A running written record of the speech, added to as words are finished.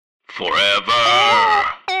Forever.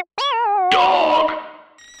 Dog.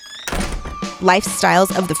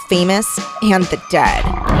 Lifestyles of the famous and the dead.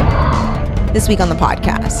 This week on the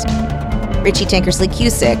podcast, Richie Tankersley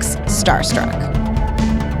Cusick's Starstruck.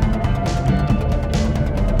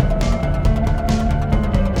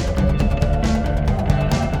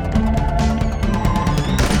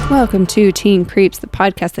 Welcome to Teen Creeps, the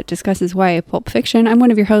podcast that discusses YA pulp fiction. I'm one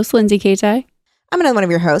of your hosts, Lindsay Kaitai. I'm another one of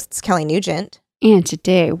your hosts, Kelly Nugent. And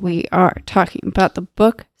today we are talking about the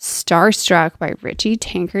book Starstruck by Richie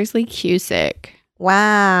Tankersley Cusick.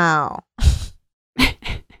 Wow.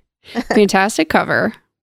 Fantastic cover.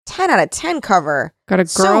 10 out of 10 cover. Got a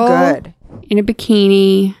girl So good. in a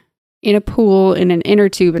bikini, in a pool, in an inner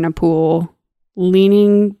tube in a pool,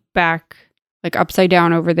 leaning back, like upside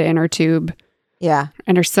down over the inner tube. Yeah.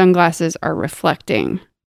 And her sunglasses are reflecting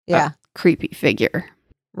Yeah. a creepy figure.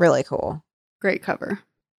 Really cool. Great cover.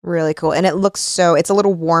 Really cool. And it looks it's a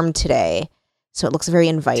little warm today, so it looks very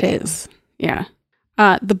inviting. It is. Yeah.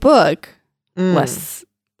 The book, less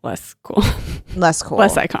cool. Less cool.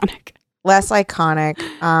 Less iconic. Less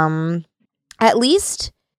iconic. At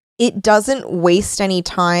least it doesn't waste any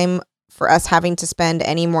time for us having to spend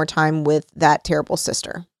any more time with that terrible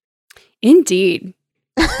sister. Indeed.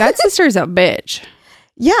 That sister's a bitch.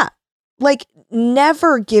 Yeah. Like,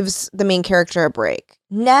 never gives the main character a break.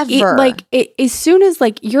 Never. As soon as,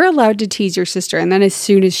 you're allowed to tease your sister, and then as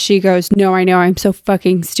soon as she goes, no, I know, I'm so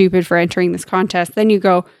fucking stupid for entering this contest, then you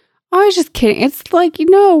go, oh, I was just kidding. It's like,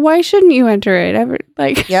 no, why shouldn't you enter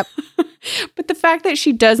it? Yep. But the fact that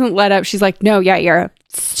she doesn't let up, she's like, no, yeah, you're a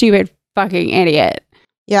stupid fucking idiot.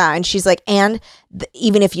 Yeah, and she's like,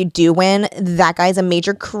 even if you do win, that guy's a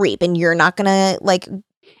major creep, and you're not gonna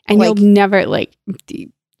you'll never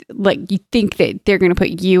you think that they're gonna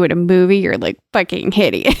put you in a movie. You're fucking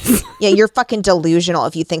hideous. Yeah, you're fucking delusional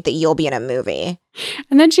if you think that you'll be in a movie.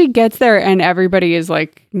 And then she gets there, and everybody is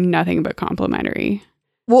nothing but complimentary.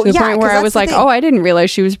 Well, to the point where I was like, oh, I didn't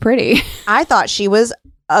realize she was pretty. I thought she was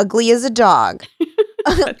ugly as a dog.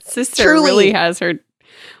 That sister Truly. really has her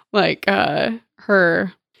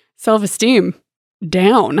her self-esteem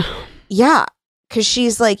down. Yeah, because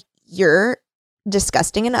she's like, you're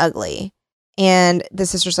disgusting and ugly. And the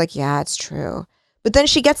sister's like, yeah, it's true. But then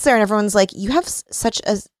she gets there and everyone's like, you have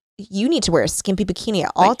you need to wear a skimpy bikini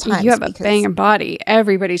at all times. You have a banging body.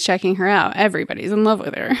 Everybody's checking her out. Everybody's in love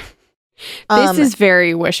with her. This is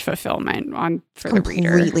very wish fulfillment for the reader.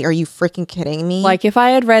 Completely. Are you freaking kidding me? If I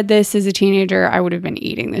had read this as a teenager, I would have been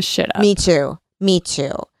eating this shit up. Me too.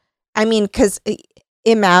 I mean, because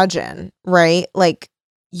imagine, right?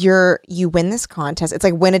 You win this contest. It's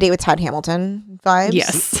like Win a Date with Todd Hamilton vibes.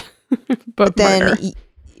 Yes. but then,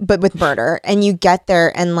 but with murder. And you get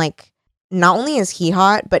there and not only is he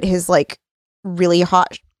hot, but his really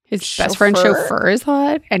hot his best friend chauffeur is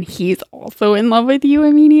hot, and he's also in love with you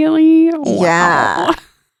immediately. Wow. Yeah.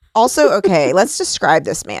 Also, okay, let's describe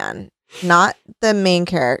this man. Not the main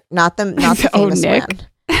character, not the famous Nick.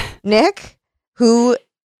 man. Nick, who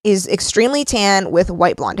is extremely tan with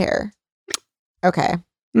white blonde hair. Okay.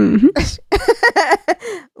 Mm-hmm.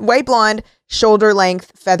 White blonde, shoulder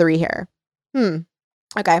length, feathery hair.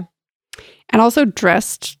 Okay. And also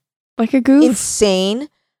dressed like a goof. Insane.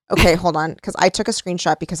 Okay, hold on, because I took a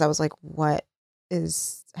screenshot because I was like, what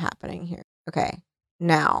is happening here? Okay.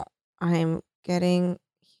 Now, I'm getting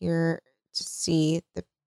here to see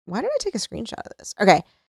why did I take a screenshot of this? Okay.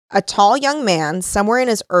 A tall young man, somewhere in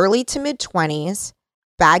his early to mid 20s,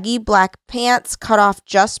 baggy black pants cut off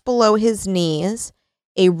just below his knees,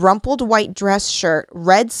 a rumpled white dress shirt,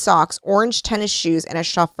 red socks, orange tennis shoes, and a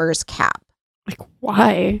chauffeur's cap.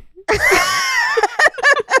 Why?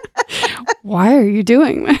 Why are you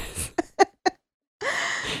doing this?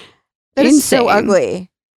 That is so ugly.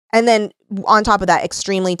 And then on top of that,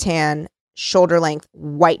 extremely tan, shoulder length,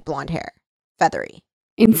 white blonde hair, feathery.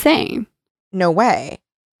 Insane. No way.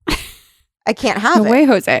 I can't have it. No way,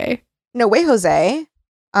 Jose. No way, Jose.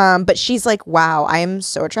 But she's like, wow, I am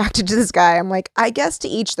so attracted to this guy. I'm like, I guess to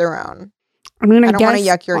each their own. I don't wanna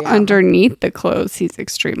yuck your yum. Underneath the clothes, he's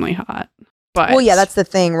extremely hot. But well, yeah, that's the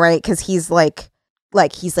thing, right? Because he's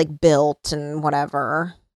he's built and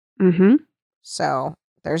whatever. Mm-hmm. So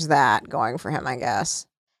there's that going for him, I guess.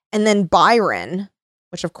 And then Byron,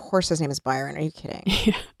 which of course his name is Byron. Are you kidding?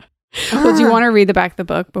 Yeah. Well, do you want to read the back of the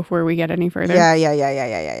book before we get any further? Yeah.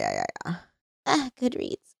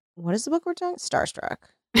 Goodreads. What is the book we're talking? Starstruck.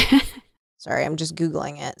 Sorry, I'm just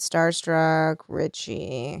Googling it. Starstruck,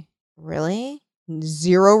 Richie. Really?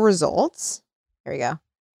 0 results? Here we go.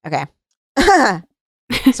 Okay.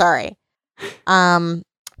 Sorry.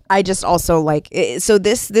 I just also so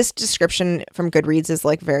this description from Goodreads is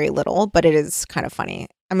very little, but it is kind of funny.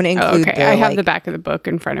 I'm going to Oh, include okay. I have the back of the book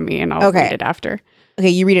in front of me and I'll read it after. Okay,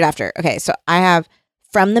 you read it after. Okay, so I have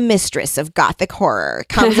from the mistress of gothic horror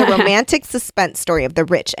comes a romantic suspense story of the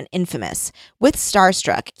rich and infamous. With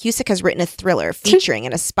Starstruck, Cusick has written a thriller featuring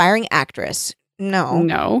an aspiring actress.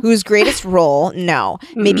 No. Whose greatest role? No.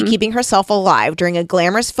 Maybe keeping herself alive during a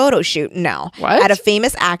glamorous photo shoot? No. What? At a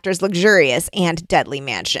famous actor's luxurious and deadly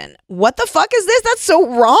mansion. What the fuck is this? That's so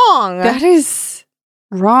wrong. That is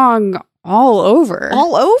wrong all over.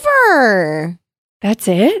 All over. That's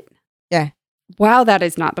it? Yeah. Wow, that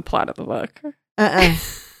is not the plot of the book. Uh-uh.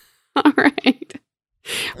 All right.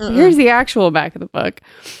 Here's the actual back of the book.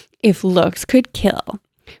 If looks could kill.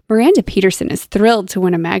 Miranda Peterson is thrilled to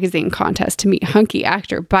win a magazine contest to meet hunky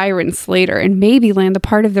actor Byron Slater and maybe land the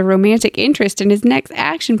part of the romantic interest in his next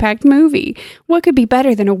action-packed movie. What could be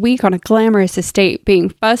better than a week on a glamorous estate being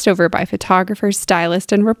fussed over by photographers,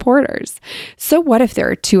 stylists, and reporters? So what if there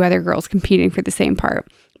are two other girls competing for the same part?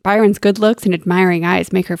 Byron's good looks and admiring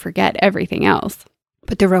eyes make her forget everything else.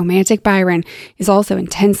 But the romantic Byron is also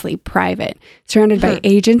intensely private. Surrounded by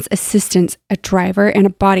agents, assistants, a driver, and a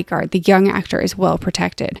bodyguard, the young actor is well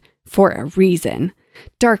protected. For a reason.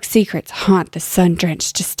 Dark secrets haunt the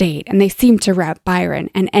sun-drenched estate, and they seem to wrap Byron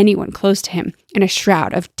and anyone close to him in a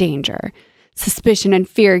shroud of danger. Suspicion and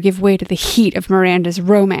fear give way to the heat of Miranda's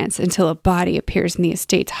romance until a body appears in the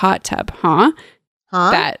estate's hot tub. Huh?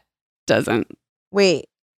 That doesn't... Wait.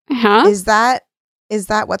 Huh? Is that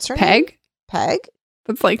what's her name? Peg?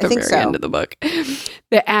 That's like the very end of the book.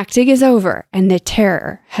 The acting is over and the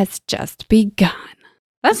terror has just begun.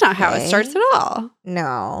 That's not how it starts at all.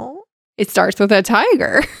 No. It starts with a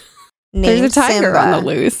tiger. There's a tiger Simba. on the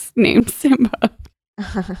loose named Simba.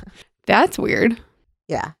 That's weird.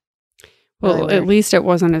 Yeah. Well, Really at weird. least it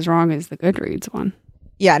wasn't as wrong as the Goodreads one.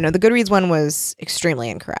 Yeah, no, the Goodreads one was extremely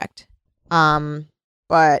incorrect.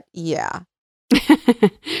 But yeah.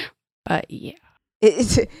 But yeah.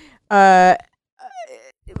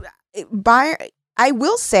 I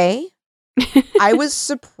will say I was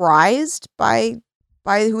surprised by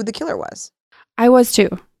who the killer was. I was too.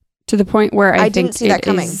 To the point where I think didn't see that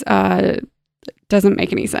coming. Doesn't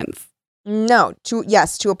make any sense. No,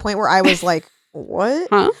 to a point where I was like, what?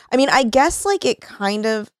 Huh? I mean, I guess like it kind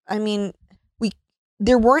of,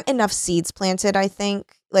 there weren't enough seeds planted, I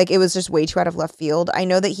think. Like it was just way too out of left field. I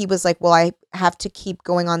know that he was like, well, I have to keep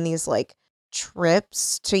going on these like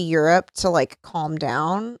trips to Europe to like calm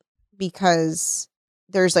down because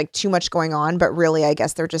there's like too much going on, but really I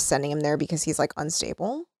guess they're just sending him there because he's like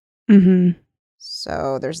unstable. Mm-hmm.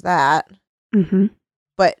 So there's that. Mm-hmm.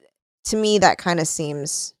 But to me that kind of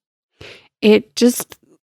seems It just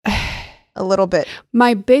a little bit.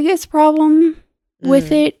 My biggest problem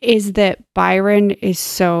with it is that Byron is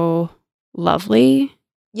so lovely.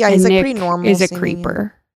 Yeah, he's and like Nick pretty normal. is a seeming.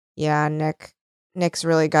 creeper. Yeah, Nick's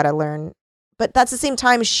really got to learn. But that's the same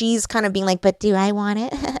time she's kind of being like, but do I want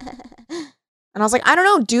it? And I was like, I don't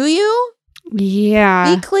know. Do you?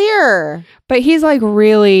 Yeah. Be clear. But he's like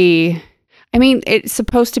really, I mean, it's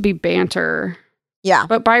supposed to be banter. Yeah.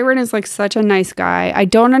 But Byron is like such a nice guy. I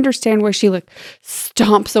don't understand why she like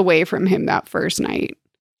stomps away from him that first night.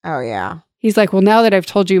 Oh, yeah. He's like, well, now that I've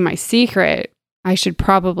told you my secret, I should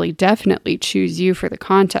probably definitely choose you for the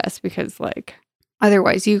contest because like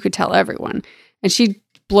otherwise you could tell everyone. And she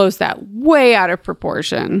blows that way out of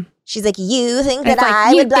proportion. She's like, you think It's that like,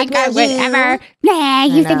 I you would think I blackmail would you? ever? Nah,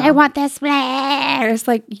 you think I know. want this? Blah. It's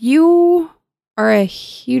like you are a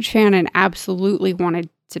huge fan and absolutely wanted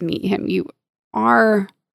to meet him. You are.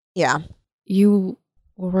 Yeah. You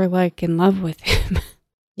were like in love with him.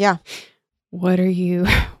 Yeah. What are you?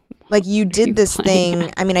 Like you What are you did this playing thing.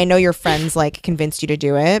 at? I mean, I know your friends like convinced you to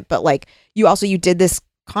do it, but like you did this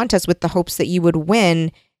contest with the hopes that you would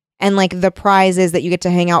win. And like the prize is that you get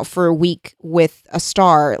to hang out for a week with a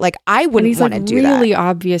star. Like I And wouldn't he's want to like do that. really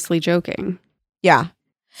obviously joking. Yeah.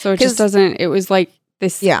 So it 'Cause- just doesn't. It was like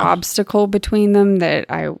this Yeah. obstacle between them that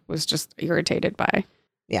I was just irritated by.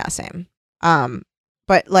 Yeah, same.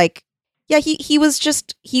 But like, yeah, he was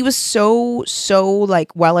so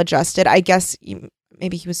like well adjusted. I guess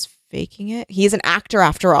maybe he was faking it. He's an actor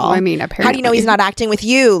after all. Well, I mean, apparently, How do you know he's not acting with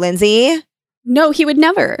you, Lindsay? No, he would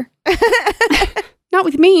never. Not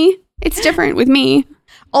with me. It's different with me.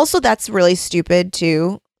 Also, that's really stupid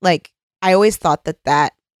too. Like, I always thought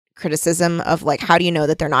that criticism of like, how do you know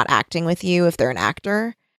that they're not acting with you if they're an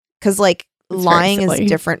actor? Because like It's very lying is silly.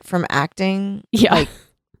 different from acting. Yeah.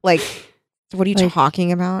 Like, what are you Like-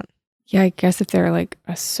 talking about? Yeah, I guess if they're like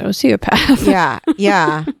a sociopath. Yeah,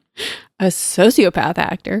 yeah. A sociopath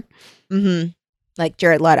actor. Mm-hmm. Like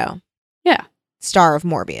Jared Leto. Yeah. Star of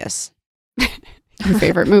Morbius. Your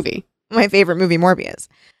favorite movie. My favorite movie, Morbius.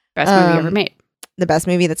 Best movie ever made. the best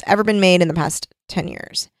movie that's ever been made in the past 10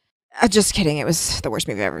 years. Just kidding. It was the worst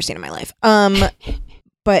movie I've ever seen in my life.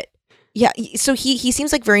 But yeah, so he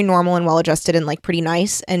seems like very normal and well-adjusted and like pretty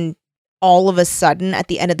nice. And all of a sudden at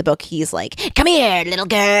the end of the book, he's like, come here, little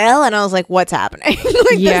girl. And I was like, what's happening?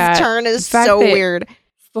 Like this turn is so weird.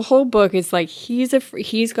 The whole book is like,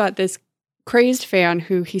 he's got this crazed fan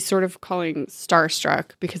who he's sort of calling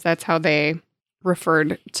starstruck because that's how they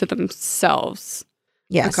referred to themselves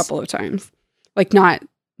a couple of times. Like not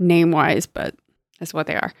name-wise, but that's what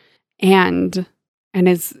they are. And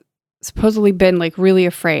has supposedly been like really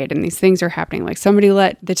afraid, and these things are happening. Like somebody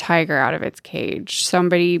let the tiger out of its cage.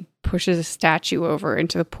 Somebody pushes a statue over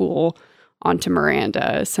into the pool onto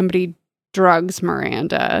Miranda. Somebody drugs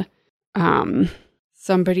Miranda.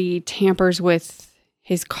 Somebody tampers with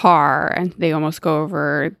his car and they almost go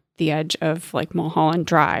over the edge of like Mulholland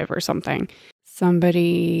Drive or something.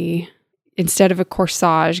 Somebody, instead of a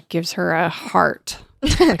corsage, gives her a heart,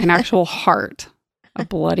 like an actual heart, a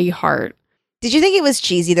bloody heart. Did you think it was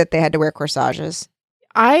cheesy that they had to wear corsages?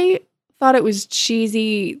 I thought it was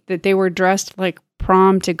cheesy that they were dressed like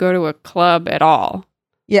prom to go to a club at all.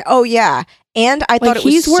 Yeah. Oh, yeah. And I thought it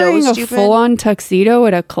was he's wearing so a stupid. full-on tuxedo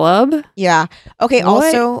at a club? Yeah. Okay,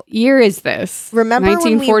 also... What year is this? Remember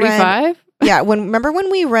 1945? Remember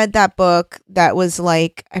when we read that book that was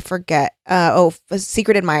like, I forget,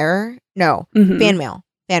 Secret Admirer? No, Fan Mail.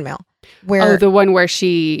 Where, the one where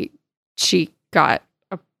she got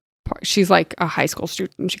a part, she's like a high school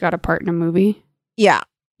student. She got a part in a movie. Yeah.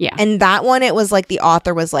 Yeah. And that one, it was like the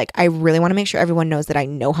author was like, I really want to make sure everyone knows that I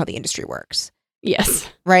know how the industry works. Yes.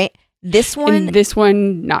 Right? This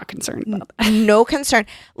one, not concerned about that. No concern.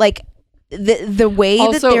 Like the way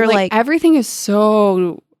also, that they're like everything is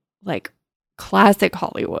so like classic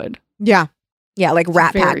Hollywood. Yeah. Yeah, like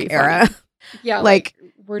Rat Pack era. Yeah, like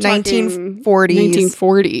we're 1940s.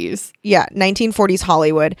 1940s. Yeah, 1940s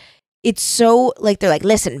Hollywood. It's so like they're like,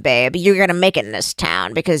 listen, babe, you're gonna make it in this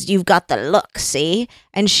town because you've got the look, see?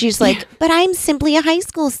 And she's like, but I'm simply a high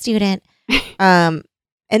school student.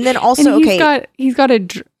 And then also, and he's got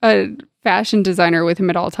a fashion designer with him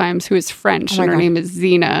at all times who is French, and her name is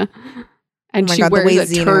Zena, and she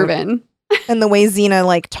wears a turban. And the way Zena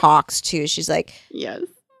like talks too, she's like, yes.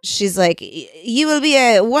 She's like, you will be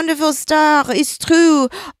a wonderful star. It's true.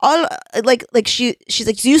 All she's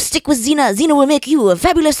like, you stick with Zena. Zena will make you a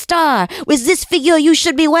fabulous star. With this figure, you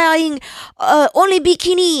should be wearing only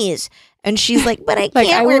bikinis. And she's like, but I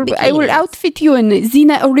can't wear bikinis. I will outfit you in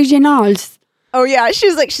Zena Originals. Oh yeah,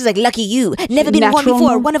 she's like, lucky you. Never been one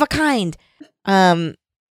before. One of a kind. I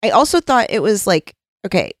also thought it was like,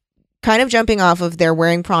 okay, kind of jumping off of they're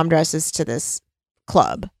wearing prom dresses to this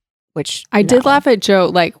club. Which I did laugh at Joe,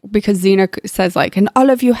 like, because Zena says, like, and all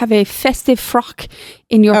of you have a festive frock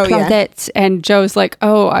in your closet. Yeah. And Joe's like,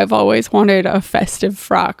 oh, I've always wanted a festive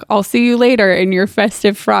frock. I'll see you later in your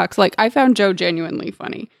festive frocks. Like, I found Joe genuinely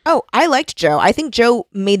funny. Oh, I liked Joe. I think Joe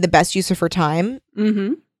made the best use of her time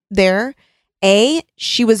there.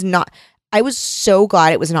 She was not, I was so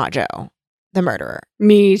glad it was not Joe, the murderer.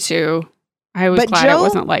 Me too. I was glad Joe, it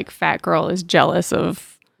wasn't like fat girl is jealous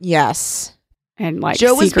of. Yes. And like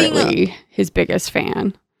Joe secretly his biggest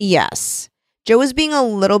fan. Yes. Joe was being a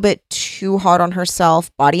little bit too hard on herself,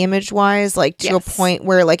 body image wise, like to a point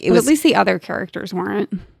where like but at least the other characters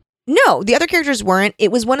weren't. No, the other characters weren't.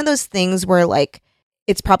 It was one of those things where like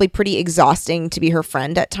it's probably pretty exhausting to be her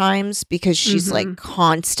friend at times because she's like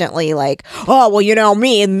constantly like, oh, well, you know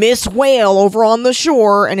me and Miss Whale over on the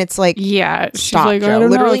shore. And it's like, yeah, stop, she's like, Joe. I don't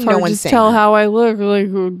Literally know, it's no one's just saying tell that. how I look.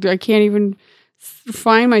 Like, I can't even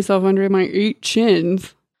find myself under my 8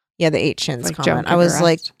 chins. Yeah, the 8 chins like comment. I was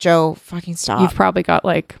like, Joe, fucking stop. You've probably got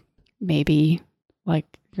like maybe like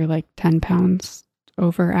you're like 10 pounds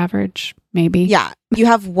over average, maybe. Yeah. You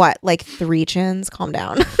have what, like 3 chins? Calm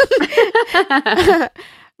down.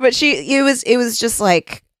 But it was just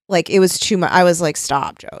like it was too much. I was like,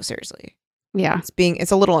 stop, Joe, seriously. Yeah.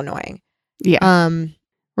 It's a little annoying. Yeah.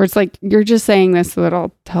 Where it's like, you're just saying this so that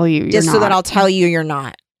I'll tell you you're not. So that I'll tell you you're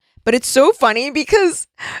not. But it's so funny because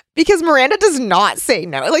Miranda does not say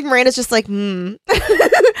no. Like Miranda's just like, I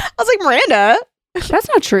was like, Miranda. That's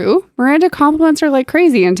not true. Miranda compliments her like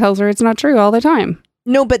crazy and tells her it's not true all the time.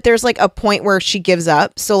 No, but there's like a point where she gives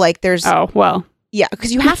up. So like there's yeah,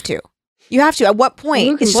 because you have to. You have to. At what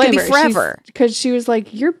point? It's just gonna be forever. Because she was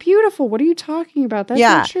like, "You're beautiful. What are you talking about? That's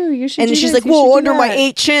not true. You should." And she's like, "Well, under my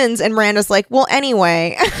 8 chins." And Miranda's like, "Well,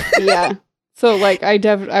 anyway." Yeah. So like,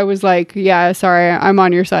 I was like, "Yeah, sorry, I'm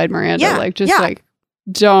on your side, Miranda." Yeah, like, just like,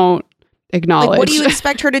 don't acknowledge. Like, what do you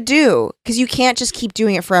expect her to do? Because you can't just keep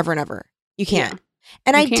doing it forever and ever. You can't.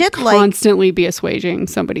 Yeah. And you can't constantly be assuaging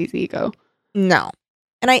somebody's ego. No.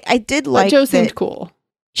 And I did But like Joe that seemed cool.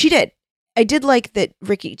 she did. I did like that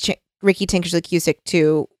Ricky Tinkersley Cusick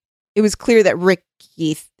too. It was clear that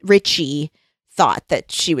Richie thought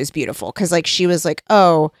that she was beautiful because like she was like,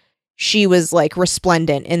 oh, she was like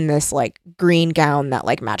resplendent in this like green gown that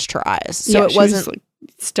like matched her eyes. So Yeah, it she was, wasn't like,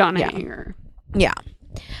 stunning. Or yeah.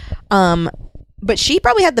 But she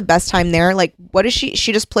probably had the best time there. Like, what is she?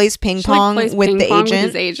 She just plays ping she, like, pong plays with ping the pong agent. With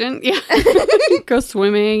his agent, yeah. Goes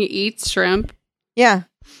swimming, eats shrimp. Yeah,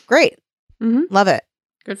 great. Mm-hmm. Love it.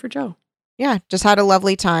 Good for Joe. Yeah, just had a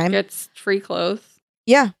lovely time. Gets free clothes.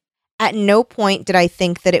 Yeah. At no point did I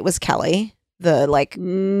think that it was Kelly, the like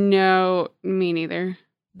No, me neither.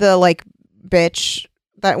 the like bitch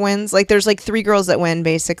that wins. Like there's like 3 girls that win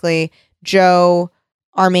basically. Joe,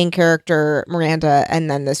 our main character, Miranda, and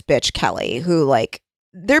then this bitch Kelly, who like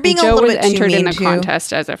they're being And a Joe little was bit too entered mean in the to.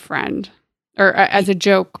 contest as a friend or as a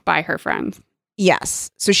joke by her friends. Yes.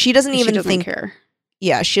 So she doesn't even She doesn't think care.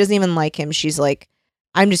 yeah, she doesn't even like him. She's like,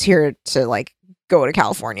 I'm just here to like go to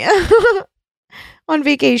California on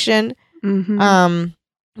vacation. Mm-hmm.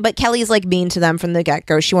 But Kelly's like mean to them from the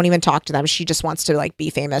get-go. She won't even talk to them. She just wants to like be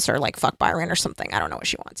famous or like fuck Byron or something. I don't know what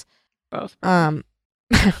she wants. Both.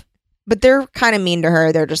 But they're kind of mean to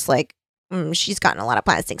her. They're just like, she's gotten a lot of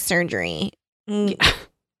plastic surgery. I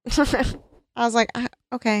was like,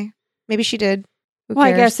 okay, maybe she did. Who Well,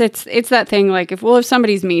 I cares? guess it's that thing like if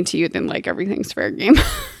somebody's mean to you, then like everything's fair game.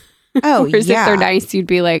 Oh, Whereas yeah. if they're nice, you'd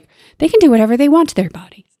be like, they can do whatever they want to their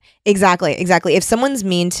bodies. Exactly. If someone's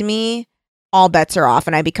mean to me, all bets are off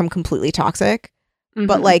and I become completely toxic.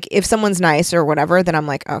 But Mhm. like if someone's nice or whatever, then I'm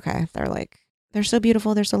like, okay, they're so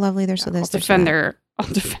beautiful, they're so lovely, they're so this, I'll they're so that. I'll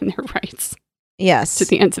defend their rights Yes. to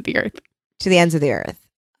the ends of the earth. To the ends of the earth.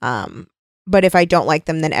 But if I don't like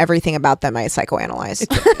them, then everything about them I psychoanalyze.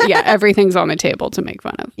 Yeah, everything's on the table to make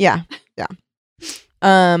fun of. Yeah.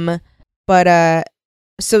 But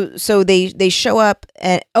so they show up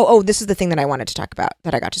and this is the thing that I wanted to talk about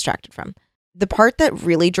that I got distracted from. The part that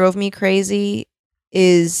really drove me crazy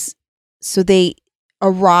is so they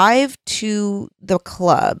arrive to the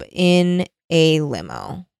club in a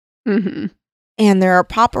limo Mm-hmm. and there are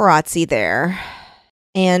paparazzi there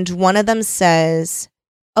and one of them says,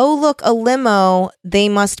 "Oh, look, a limo, they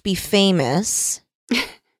must be famous."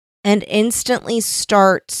 And instantly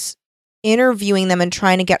starts interviewing them and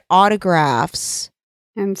trying to get autographs.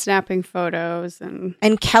 And snapping photos and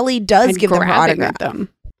Kelly does give them her grabbing autograph. at them.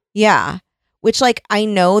 Yeah. Which, like, I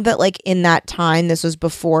know that, like, in that time, this was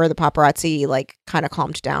before the paparazzi, like, kind of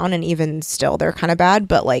calmed down. And even still, they're kind of bad.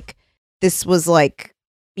 But, like, this was, like,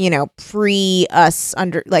 you know, pre us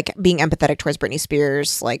under, like, being empathetic towards Britney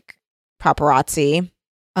Spears, like, paparazzi.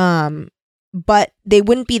 But they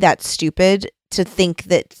wouldn't be that stupid to think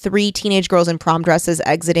that 3 teenage girls in prom dresses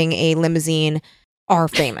exiting a limousine are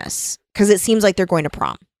famous. Because it seems like they're going to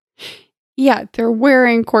prom. Yeah, they're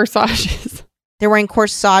wearing corsages. They're wearing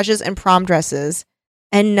corsages and prom dresses,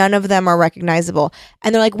 and none of them are recognizable.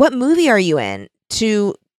 And they're like, "What movie are you in?"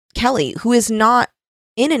 To Kelly, who is not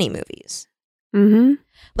in any movies. Mm-hmm.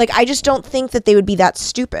 Like, I just don't think that they would be that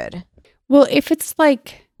stupid. Well, if it's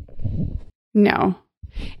like, no.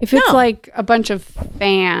 If it's No. like a bunch of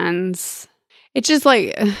fans, it's just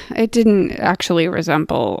like, it didn't actually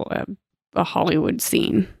resemble a Hollywood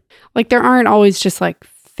scene. Like, there aren't always just like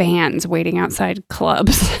fans waiting outside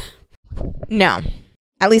clubs. No,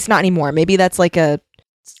 at least not anymore. Maybe that's like a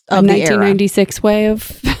A of the era. 1996 way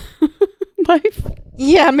of life.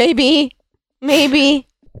 Yeah, maybe.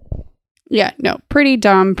 Yeah, no, pretty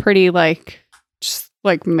dumb, pretty like, just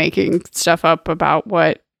like making stuff up about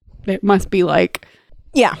what it must be like.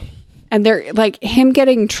 Yeah, And they're like him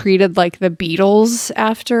getting treated like the Beatles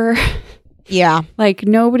after. yeah, Like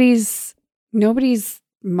nobody's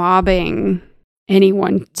mobbing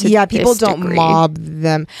anyone to yeah. People this don't degree. mob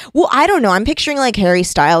them. Well, I don't know. I'm picturing like Harry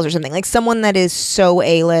Styles or something, like someone that is so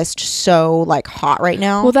A-list, so like hot right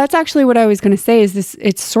now. Well, that's actually what I was going to say is this,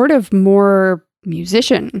 it's sort of more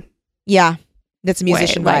musician Yeah, that's a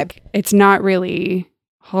musician way. vibe. Like, it's not really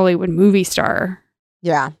Hollywood movie star.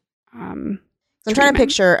 Yeah. So I'm trying to treatment.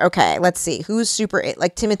 picture. Okay, let's see who's super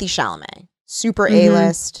like Timothy Chalamet, super Mhm.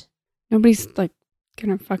 A-list. Nobody's like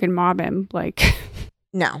going to fucking mob him. Like,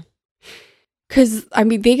 No. because I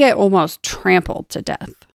mean, they get almost trampled to death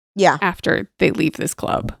Yeah, after they leave this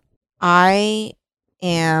club. I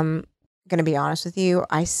am gonna be honest with you.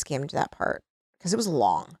 I skimmed that part because it was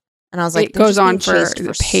long, and I was like, it they're goes just on being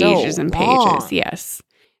for chased pages so and long. pages. Yes.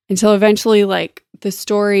 Until eventually, like, the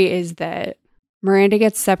story is that Miranda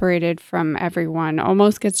gets separated from everyone,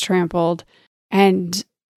 almost gets trampled, and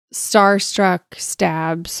Starstruck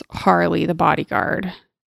stabs Harley, the bodyguard,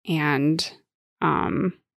 and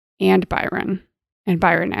Byron. and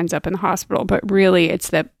Byron ends up in the hospital. But really, it's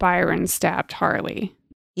that Byron stabbed Harley.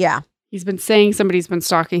 Yeah. He's been saying somebody's been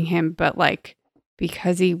stalking him, but like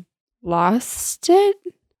because he lost it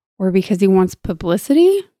or because he wants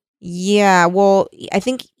publicity? Yeah. Well, I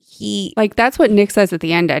think Like, that's what Nick says at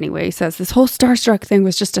the end anyway. He says, this whole Starstruck thing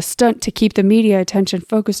was just a stunt to keep the media attention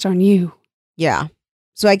focused on you. Yeah.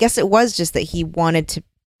 So I guess it was just that he wanted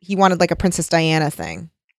like a Princess Diana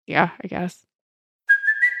thing. Yeah, I guess.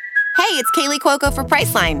 Hey, it's Kaylee Cuoco for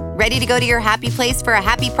Priceline. Ready to go to your happy place for a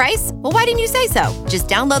happy price? Well, why didn't you say so? Just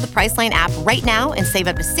download the Priceline app right now and save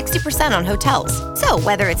up to 60% on hotels. So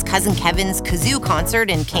whether it's Cousin Kevin's Kazoo Concert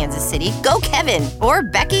in Kansas City, go Kevin, or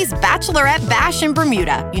Becky's Bachelorette Bash in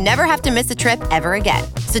Bermuda, you never have to miss a trip ever again.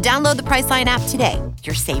 So download the Priceline app today.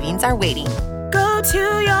 Your savings are waiting. Go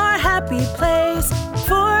to your happy place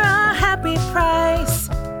for a happy price.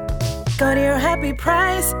 Go to your happy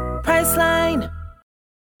price, Priceline.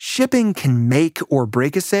 Shipping can make or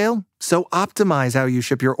break a sale, so optimize how you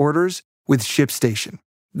ship your orders with ShipStation.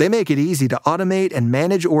 They make it easy to automate and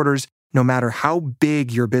manage orders no matter how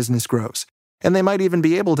big your business grows. And they might even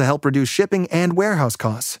be able to help reduce shipping and warehouse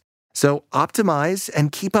costs. So optimize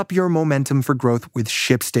and keep up your momentum for growth with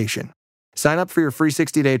ShipStation. Sign up for your free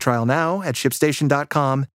 60-day trial now at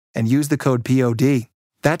ShipStation.com and use the code POD.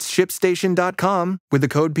 That's ShipStation.com with the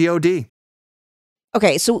code POD.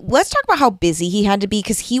 Okay, so let's talk about how busy he had to be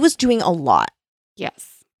because he was doing a lot.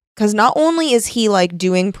 Yes. Because not only is he like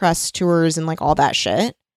doing press tours and like all that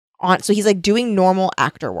shit, so he's like doing normal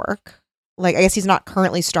actor work. Like, I guess he's not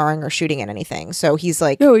currently starring or shooting in anything. So he's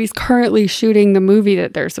like, No, he's currently shooting the movie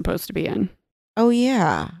that they're supposed to be in. oh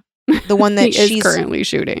yeah, the one that He she's is currently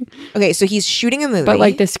shooting. Okay, so he's shooting a movie. But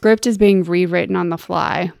like the script is being rewritten on the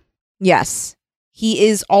fly. Yes, he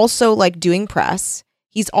is also like doing press.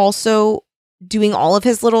 He's also doing all of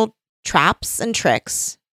his little traps and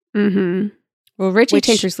tricks. Mm-hmm. Well, Richie Which-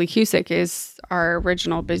 Tankersley Cusick is our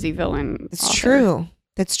original busy villain. It's author. true.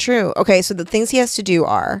 That's true. Okay, so the things he has to do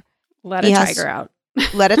are Let He a has- tiger out.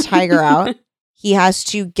 let a tiger out. He has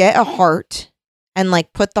to get a heart and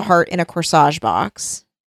like put the heart in a corsage box.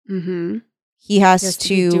 Mm-hmm. He has, He has to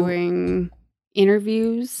to be doing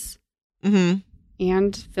interviews Mhm.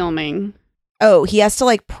 and filming. Oh, he has to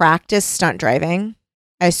like practice stunt driving,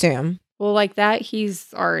 I assume. Well, like that,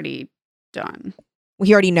 he's already done.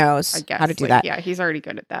 He already knows I guess how to do like, that. Yeah, he's already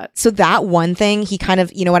good at that. So that one thing, he kind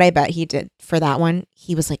of, you know what I bet he did for that one?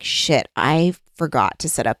 He was like, shit, I forgot to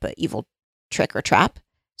set up an evil trick or trap.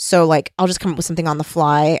 So like, I'll just come up with something on the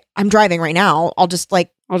fly. I'm driving right now. I'll just like,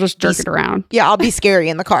 I'll just jerk it around. yeah, I'll be scary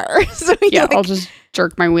in the car. So he, Yeah, like- I'll just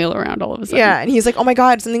jerk my wheel around all of a sudden. yeah. And he's like, oh my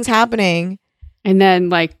God, something's happening. And then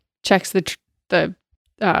like checks the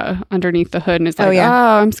underneath the hood and is like, Oh, oh, yeah.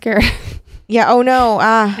 I'm scared. Yeah. Oh no.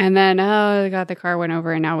 And then, oh God, the car went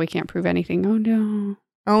over and now we can't prove anything. Oh no.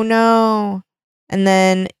 Oh no. And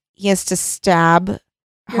then he has to stab He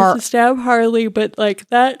has her. to stab Harley, but like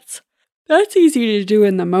that's easy to do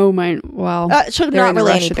in the moment while So they're not in the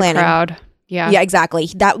really rush any of the planning. crowd. Yeah. Yeah, exactly.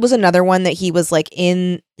 That was another one that he was like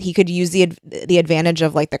in. He could use the advantage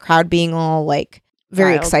of like the crowd being all like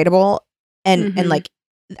very Wild. excitable, and Mhm. like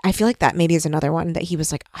I feel like that maybe is another one that he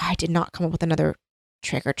was like, I did not come up with another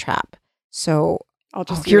trick or trap. So I'll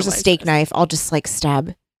just here's a utilize steak this. knife. I'll just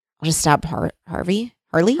stab Harley,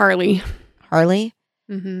 Harley.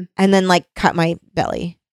 Mm-hmm. and then like cut my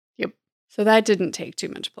belly. So that didn't take too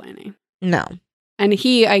much planning. No, And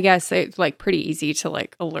he, I guess, it's like pretty easy to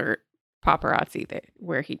like alert paparazzi that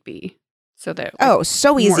where he'd be, so that like,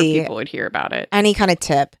 so more easy. people would hear about it. Any kind of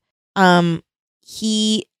tip.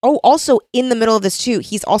 He also in the middle of this too.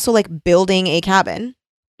 He's also like building a cabin.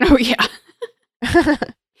 Oh yeah,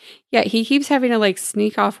 yeah. He keeps having to like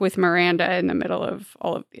sneak off with Miranda in the middle of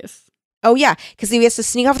all of this. Oh yeah, because he has to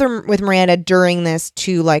sneak off with Miranda during this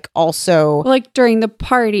to like also. Well, like during the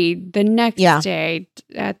party, the next Yeah. day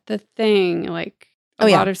at the thing, like a Oh,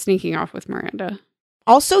 yeah. lot of sneaking off with Miranda.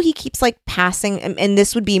 Also, he keeps like passing, and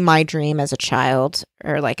this would be my dream as a child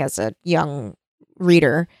or like as a young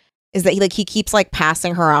reader, is that he keeps like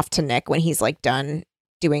passing her off to Nick when he's like done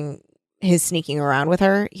doing his sneaking around with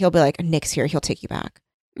her. He'll be like, Nick's here, he'll take you back.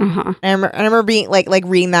 Uh-huh. And I remember being like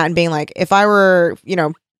reading that and being like, if I were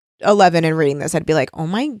 11 and reading this, I'd be like, oh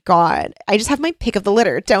my God, I just have my pick of the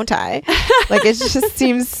litter, don't I? Like it just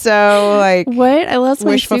seems so like What? I lost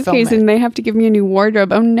my wish suitcase fulfillment. and they have to give me a new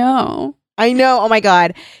wardrobe. Oh no. I know. Oh my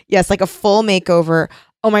God. Yes, like a full makeover.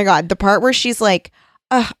 Oh my God. The part where she's like,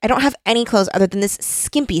 I don't have any clothes other than this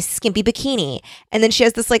skimpy bikini. And then she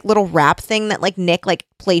has this like little wrap thing that like Nick like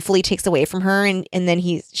playfully takes away from her. And then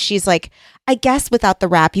she's like, I guess without the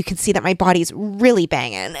wrap, you can see that my body's really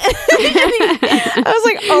banging. I was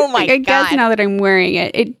like, oh my God. I guess now that I'm wearing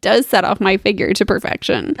it, it does set off my figure to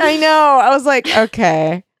perfection. I know. I was like,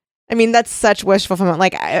 okay. I mean, that's such wish fulfillment.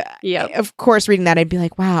 Like, of course, reading that, I'd be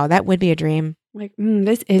like, wow, that would be a dream. Like,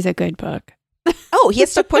 this is a good book. Oh, he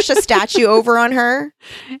has to push a statue over on her?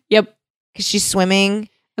 Yep. Because she's swimming.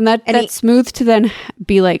 And that's smooth to then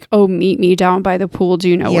be like, oh, meet me down by the pool. Do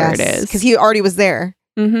you know where it is? Because he already was there.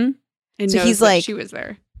 Mm-hmm. And so knows he's that like, she was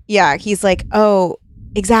there. Yeah, he's like, oh,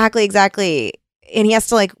 exactly. And he has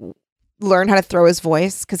to like learn how to throw his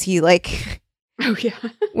voice because he like, oh yeah,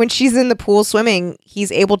 when she's in the pool swimming,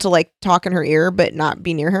 he's able to like talk in her ear but not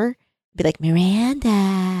be near her. Be like,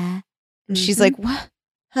 Miranda. And she's like, what?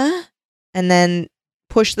 Huh? And then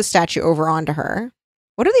push the statue over onto her.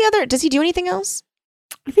 What are the other? Does he do anything else?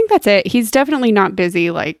 I think that's it. He's definitely not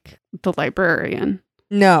busy like the librarian.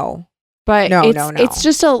 No. But no. It's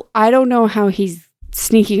just I don't know how he's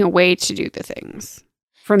sneaking away to do the things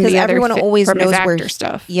from the other everyone always from knows his actor where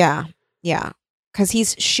stuff. Yeah. Because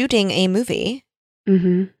he's shooting a movie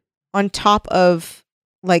on top of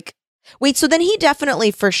like. Wait, so then he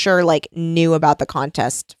definitely for sure like knew about the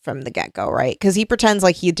contest from the get-go, right? Because he pretends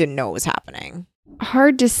like he didn't know what was happening.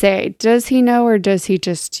 Hard to say. Does he know or does he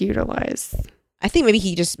just utilize? I think maybe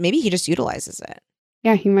he just utilizes it.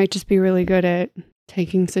 Yeah, he might just be really good at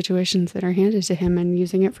taking situations that are handed to him and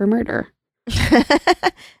using it for murder.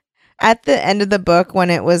 At the end of the book, when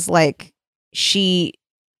it was like she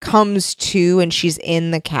comes to and she's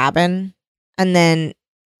in the cabin, and then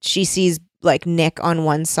she sees like Nick on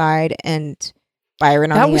one side and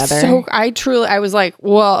Byron on the other. I was like,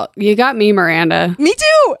 well, you got me, Miranda. Me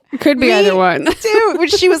too. It could be either one. Too. When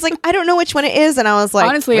she was like, I don't know which one it is, and I was like,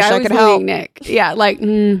 honestly, I could help Nick. Yeah, like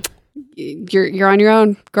you're on your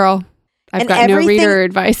own, girl. I've got no reader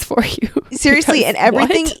advice for you. Seriously, and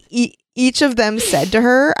everything each of them said to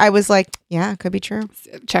her, I was like, yeah, it could be true.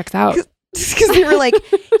 Checks out. Because they were like,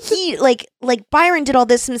 he like Byron did all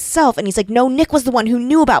this himself, and he's like, no, Nick was the one who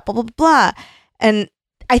knew about blah blah blah. And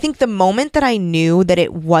I think the moment that I knew that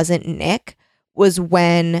it wasn't Nick was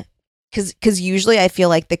when, because usually I feel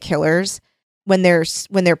like the killers when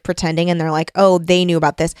they're pretending and they're like, oh, they knew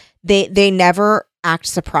about this, they never act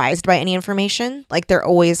surprised by any information. Like they're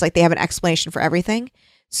always like they have an explanation for everything.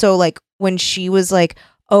 So like when she was like,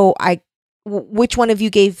 oh, which one of you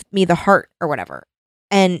gave me the heart or whatever,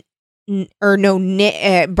 and or no,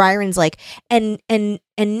 Byron's like, and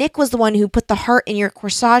Nick was the one who put the heart in your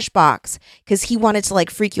corsage box because he wanted to like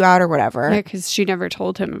freak you out or whatever. Yeah, because she never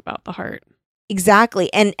told him about the heart.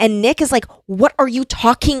 Exactly. And Nick is like, what are you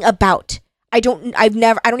talking about? I don't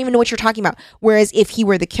even know what you're talking about. Whereas if he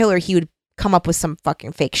were the killer, he would come up with some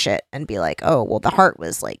fucking fake shit and be like, oh, well, the heart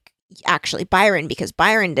was like actually Byron because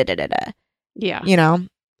Byron did it. Yeah. You know,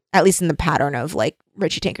 at least in the pattern of like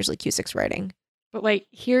Richie Tankersley Cusick's writing. But like,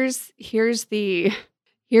 here's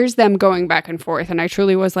them going back and forth. And I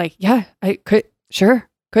truly was like, yeah, could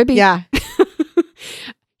be. Yeah.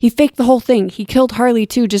 He faked the whole thing. He killed Harley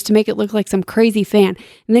too, just to make it look like some crazy fan.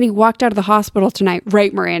 And then he walked out of the hospital tonight.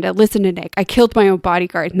 Right, Miranda, listen to Nick. I killed my own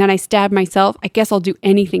bodyguard and then I stabbed myself. I guess I'll do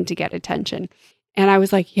anything to get attention. And I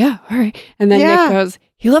was like, yeah, all right. And then Nick goes,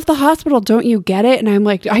 he left the hospital. Don't you get it? And I'm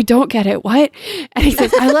like, I don't get it. What? And he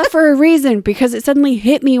says, I left for a reason because it suddenly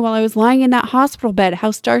hit me while I was lying in that hospital bed,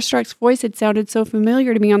 how Starstruck's voice had sounded so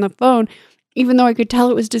familiar to me on the phone, even though I could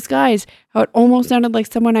tell it was disguised, how it almost sounded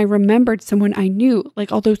like someone I remembered, someone I knew,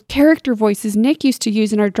 like all those character voices Nick used to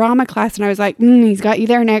use in our drama class. And I was like, he's got you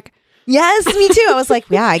there, Nick. Yes, me too. I was like,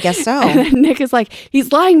 yeah, I guess so. And then Nick is like,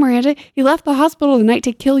 he's lying, Miranda. He left the hospital the night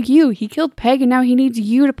to kill you. He killed Peg and now he needs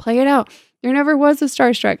you to play it out. There never was a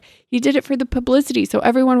Starstruck. He did it for the publicity so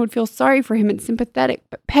everyone would feel sorry for him and sympathetic,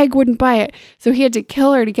 but Peg wouldn't buy it. So he had to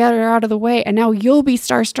kill her to get her out of the way. And now you'll be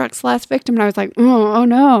Starstruck's last victim. And I was like, oh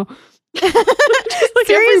no. Just like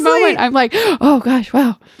every moment I'm like, oh gosh,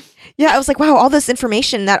 wow. Yeah, I was like, wow, all this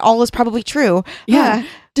information, that all is probably true. Yeah.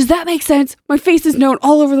 Does that make sense? My face is known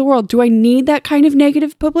all over the world. Do I need that kind of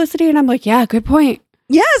negative publicity? And I'm like, yeah, good point.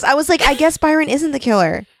 Yes, I was like, I guess Byron isn't the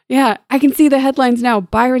killer. Yeah, I can see the headlines now.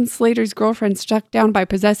 Byron Slater's girlfriend struck down by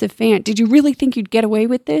possessive fan. Did you really think you'd get away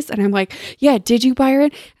with this? And I'm like, yeah, did you,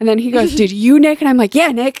 Byron? And then he goes, did you, Nick? And I'm like, yeah,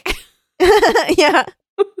 Nick. Yeah.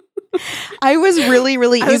 I was really,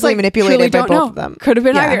 really easily manipulated by both of them. Could have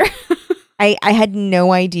been either. I had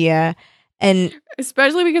no idea. And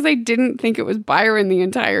especially because I didn't think it was Byron the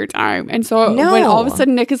entire time. And so when all of a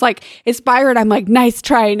sudden Nick is like, it's Byron, I'm like, nice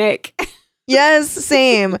try, Nick. Yes,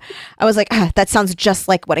 same. I was like, that sounds just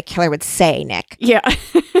like what a killer would say, Nick. Yeah.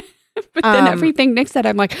 But then everything Nick said,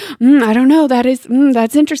 I'm like, I don't know.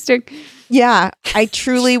 That's interesting. Yeah, I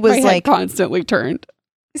truly was My head like, constantly turned.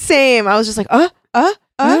 same. I was just like,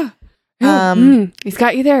 He's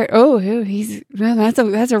got you there. Oh,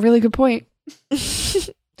 that's a really good point.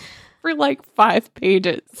 For like 5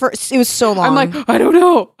 pages. It was so long. I'm like, I don't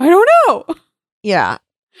know. yeah.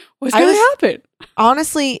 What's going to happen?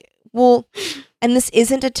 Honestly, well, and this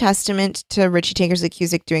isn't a testament to Richie Takers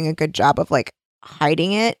Accused doing a good job of like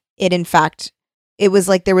hiding it. It, in fact, it was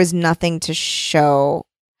like there was nothing to show.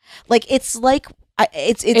 Like, it's like,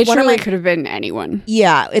 it's It one of truly my, could have been anyone.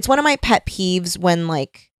 yeah, it's one of my pet peeves when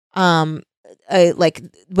like when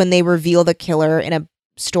they reveal the killer in a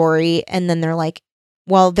story and then they're like,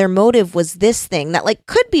 well, their motive was this thing that like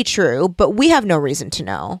could be true, but we have no reason to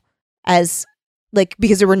know, as like,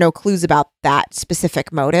 because there were no clues about that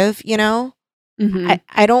specific motive, you know? Mm-hmm.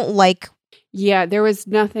 I don't like. Yeah, there was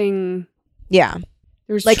nothing. Yeah.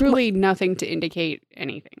 There was Like, truly nothing to indicate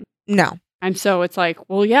anything. No. And so it's like,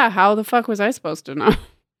 well, yeah, how the fuck was I supposed to know?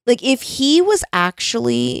 Like, if he was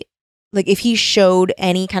actually, like, if he showed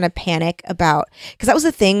any kind of panic about, because that was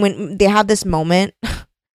the thing when they have this moment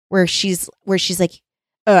where she's like,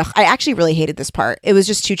 ugh, I actually really hated this part. It was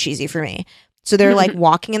just too cheesy for me. So they're like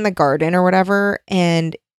walking in the garden or whatever,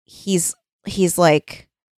 and he's like,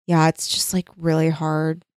 yeah, it's just like really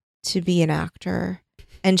hard to be an actor.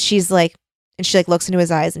 And she like looks into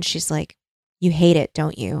his eyes and she's like, you hate it,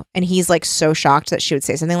 don't you? And he's like so shocked that she would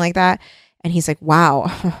say something like that. And he's like, wow,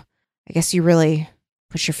 I guess you really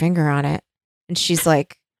put your finger on it. And she's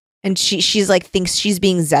like, and she's like, thinks she's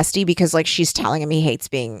being zesty because like she's telling him he hates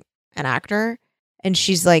being an actor. And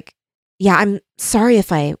she's like, yeah, I'm sorry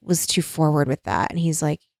if I was too forward with that. And he's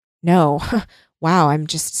like, no, wow, I'm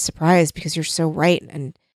just surprised because you're so right.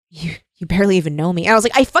 And you barely even know me. And I was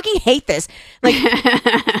like, I fucking hate this. Like,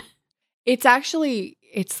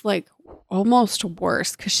 it's like almost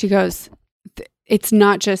worse because she goes, it's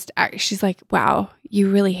not just, she's like, wow, you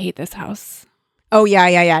really hate this house. oh yeah.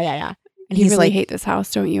 And You he's really like, hake this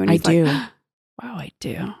house, don't you? And I he's do. like, wow, I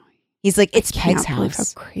do. He's like, it's I cannot Peg's believe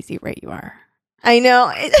house. how crazy right you are. I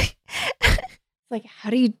know. Like, how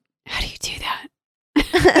do you do that?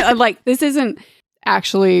 I'm like, this isn't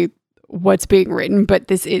actually what's being written, but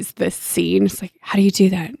this is the scene. It's like, how do you do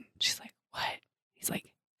that? She's like, what? He's like,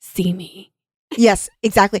 see me. Yes,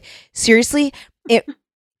 exactly. Seriously, I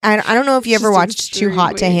don't know if you ever Just watched Too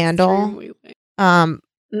Hot to Handle.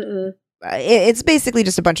 It's basically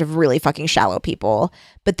just a bunch of really fucking shallow people,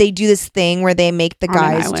 but they do this thing where they make the On an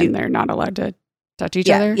guys island, do. they're not allowed to touch each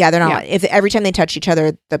Yeah, other. yeah, they're not. If every time they touch each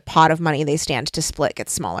other, the pot of money they stand to split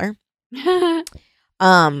gets smaller.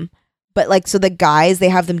 But like, so the guys, they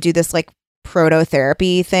have them do this like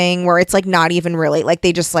prototherapy thing where it's like not even really like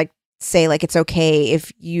they just like say like it's okay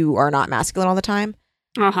if you are not masculine all the time.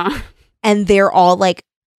 And they're all like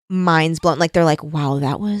minds blown. Like they're like, wow,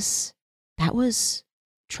 that was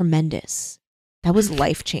tremendous. That was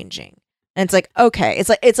life changing. And it's like, okay,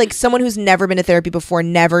 it's like someone who's never been to therapy before,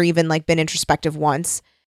 never even like been introspective once,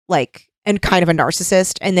 like, and kind of a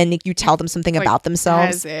narcissist. And then you tell them something Like, about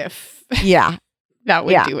themselves. As if Yeah. that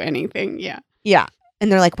would Yeah. do anything. Yeah. Yeah. And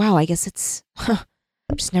they're like, wow, I guess it's, I've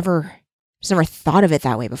just never thought of it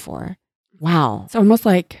that way before. Wow. It's almost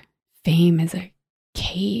like fame is a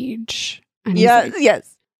cage. And he's Yeah. like,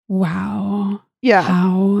 Yes. wow. Yeah.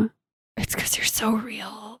 How? It's because you're so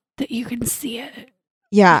real that you can see it.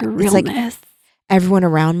 Yeah. Your It's like realness. everyone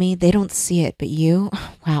around me, they don't see it, but you,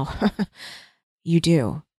 wow, you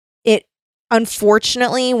do. It,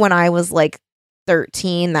 unfortunately, when I was like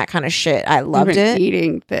 13, that kind of shit, I loved You've been it.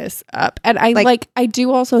 eating this up. And I Like- I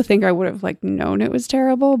do also think I would have like known it was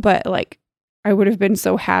terrible, but like I would have been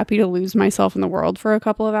so happy to lose myself in the world for a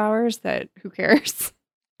couple of hours that who cares?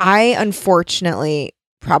 I unfortunately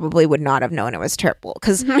probably would not have known it was terrible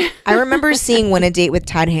because I remember seeing Win a Date with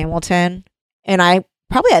Ted Hamilton, and I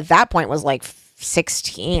probably at that point was like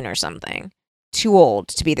 16 or something, too old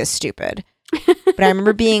to be this stupid. But I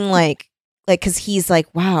remember being like, because he's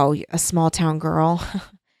like, wow, a small town girl.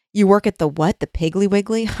 You work at the what? The Piggly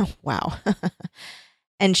Wiggly? Wow.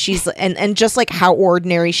 And she's, and just like how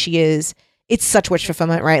ordinary she is. It's such wish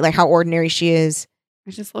fulfillment, right? Like how ordinary she is.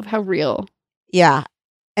 I just love how real. Yeah.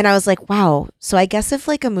 And I was like, wow. So I guess if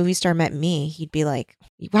like a movie star met me, he'd be like,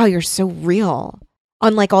 wow, you're so real.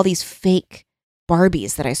 Unlike all these fake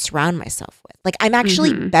Barbies that I surround myself with. Like I'm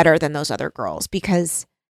actually Mhm. better than those other girls because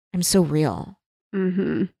I'm so real.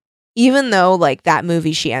 Mm-hmm. Even though like that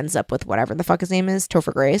movie, she ends up with whatever the fuck his name is,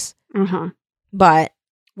 Topher Grace. Uh-huh. But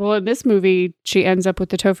Well, in this movie, she ends up with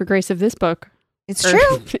the Topher Grace of this book. It's Or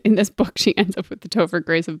true. In this book, she ends up with the Topher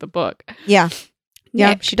Grace of the book. Yeah. Yeah,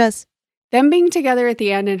 Nick, she does. them being together at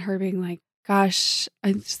the end and her being like, gosh,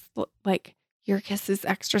 I just like your kiss is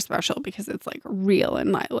extra special because it's like real.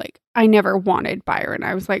 And like, I never wanted Byron.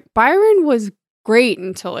 I was like, Byron was great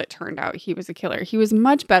until it turned out he was a killer. He was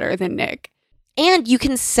much better than Nick. And you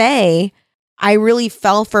can say, I really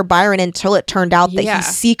fell for Byron until it turned out that Yeah. he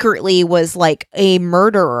secretly was like a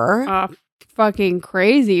murderer. A fucking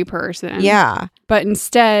crazy person. Yeah. But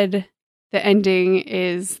instead, the ending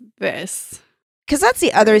is this. Because that's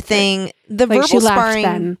the other thing. The Like she verbal laughed sparring.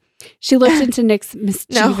 then. She looked into Nick's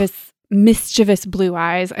mischievous blue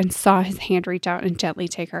eyes and saw his hand reach out and gently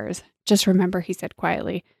take hers. Just remember, he said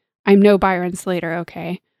quietly, I'm no Byron Slater,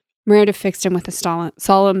 okay? Miranda fixed him with a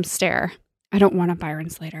solemn stare. I don't want a Byron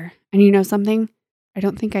Slater. And you know something? I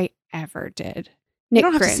don't think I ever did. You Nick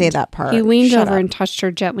don't have to grinned. say that part. He leaned Shut over up. and touched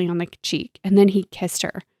her gently on the cheek, and then he kissed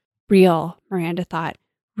her. Real, Miranda thought.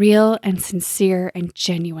 Real and sincere and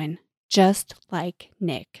genuine. Just like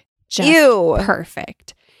Nick. Just Ew.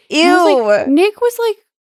 perfect. Ew. And I was like, Nick was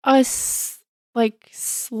like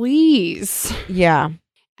sleaze. Yeah.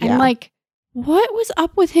 And Yeah. like, what was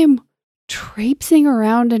up with him traipsing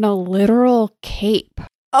around in a literal cape?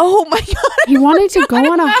 Oh my God. He wanted to go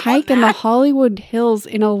on a about hike in the that. Hollywood Hills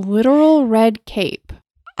in a literal red cape.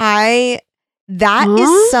 That Huh?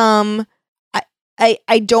 is some,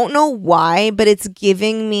 I don't know why, but it's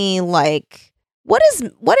giving me like, what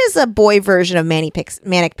is a boy version of Manic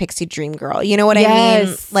Pixie Dream Girl? You know what I mean?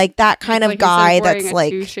 Yes. Like that kind of Like he's, guy wearing that's a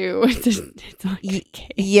like, tutu. It's like a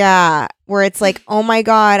cape. yeah, where it's like, oh my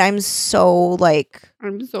God, I'm so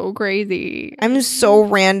crazy. I'm so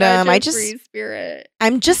random. Such a free spirit.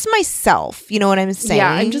 I'm just myself. You know what I'm saying?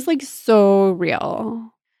 Yeah, I'm just like so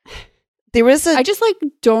real. there was a I just like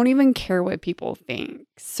don't even care what people think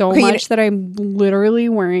so Okay, you much that I'm literally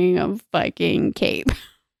wearing a fucking cape.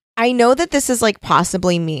 I know that this is like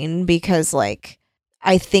possibly mean because like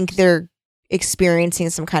I think they're experiencing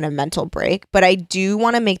some kind of mental break, but I do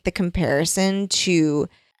want to make the comparison to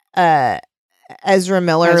Ezra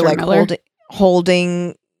Miller Ezra like Miller.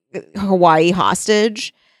 holding Hawaii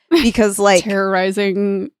hostage because like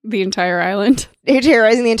Terrorizing the entire island. they're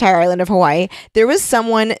terrorizing the entire island of Hawaii. There was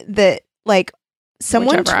someone that like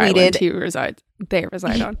someone Whichever island tweeted they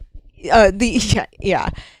reside on.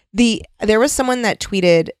 There was someone that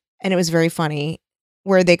tweeted, and it was very funny,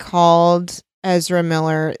 where they called Ezra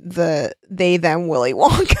Miller they them Willy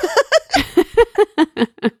Wonka.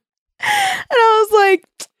 And I was like,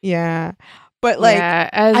 yeah. But like yeah,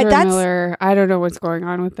 Ezra that's- Miller, I don't know what's going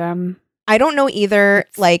on with them. I don't know either.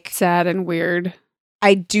 It's Like sad and weird.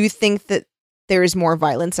 I do think that there is more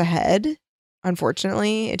violence ahead.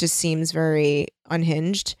 Unfortunately, it just seems very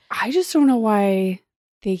unhinged. I just don't know why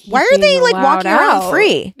they keep Why are they being like allowed walking around out.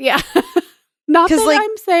 free? Yeah. Not 'Cause, that like-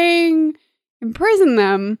 I'm saying imprison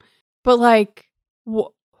them, but like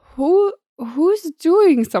who's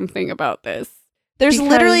doing something about this? There's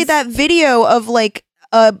literally Because- that video of like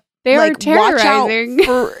They are like watch out terrorizing.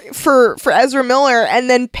 for Ezra Miller, and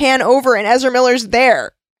then pan over and Ezra Miller's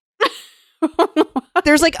there.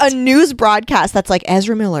 There's like a news broadcast that's like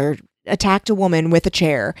Ezra Miller attacked a woman with a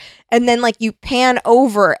chair, and then like you pan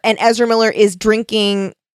over and Ezra Miller is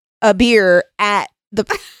drinking a beer at the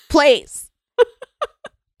place.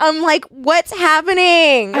 I'm like, what's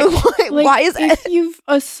happening? Like, Why is if you've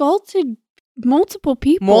assaulted multiple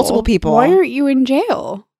people, why aren't you in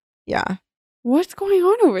jail? yeah? What's going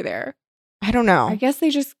on over there? I don't know. I guess they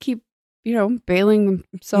just keep, bailing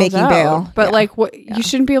themselves Making out. bail. But Yeah. like, what Yeah. you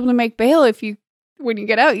shouldn't be able to make bail if when you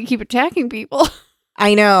get out, you keep attacking people.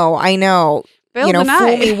 I know. Bail You know, denied.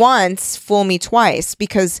 fool me once, fool me twice,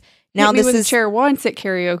 because now Hit me this with is a chair once at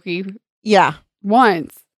karaoke. yeah,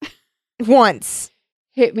 Once. once.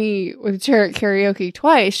 Hit me with a chair at karaoke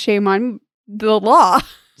twice. Shame on the law,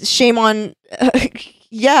 Shame on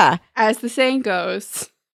yeah. as the saying goes.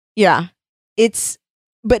 Yeah. It's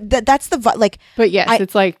but that's the like But yes, I-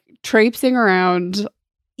 it's like traipsing around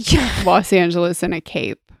yeah. Los Angeles in a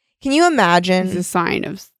cape Can you is a imagine sign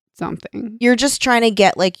of something. you're just trying to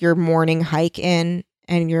get like your morning hike in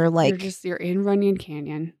and you're like You're in Runyon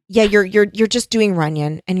Canyon. yeah, you're just doing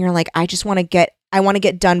Runyon and you're like I want to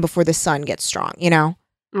get done before the sun gets strong, you know?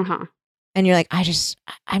 Uh-huh. And you're like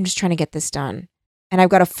I'm just trying to get this done. And I've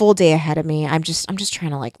got a full day ahead of me. I'm just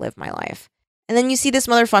trying to like live my life. And then you see this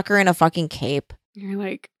motherfucker in a fucking cape. You're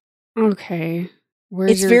like, okay,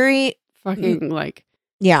 where's It's your very fucking like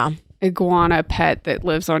yeah. iguana pet that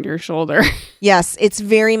lives on your shoulder? Yes, it's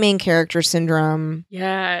very main character syndrome.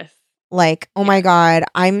 Yes. Like, oh my God,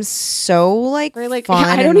 I'm so like, Or like, fun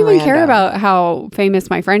I don't and even care random. about how famous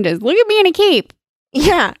my friend is. Look at me in a cape.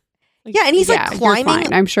 Yeah. Like, Yeah, and he's, like, you're climbing-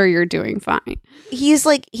 fine. I'm sure you're doing fine. He's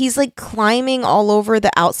like climbing all over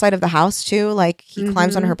the outside of the house too. Like he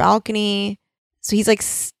climbs on Mhm. her balcony. So he's like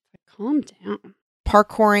Calm down.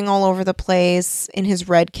 parkouring all over the place in his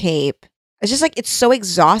red cape. It's just like, it's so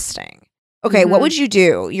exhausting. Okay, what Mhm. would you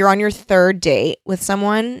do? You're on your third date with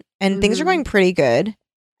someone and things are Mhm. going pretty good.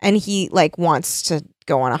 And he like wants to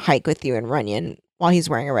go on a hike with you in Runyon while he's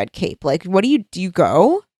wearing a red cape. Like, what do? You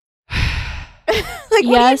go? Like,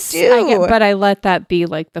 Yes, what do you do? I get, but I let that be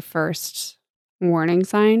like the first warning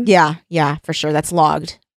sign. Yeah, for sure. That's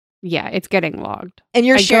logged. Yeah, it's getting logged. And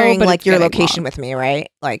you're I go, sharing but like it's your getting location logged. with me, right?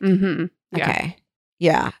 Like, Mm-hmm. Yeah. okay.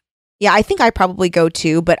 Yeah. Yeah, I think I probably go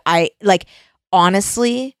too, but I like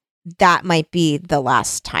honestly, that might be the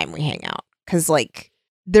last time we hang out. Cause like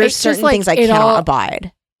there's It's just, certain like, things I it cannot all-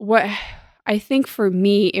 abide. What I think for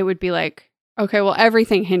me, it would be like, okay, well,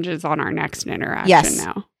 everything hinges on our next interaction Yes.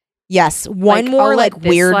 now. Yes. One Like, more I'll like let this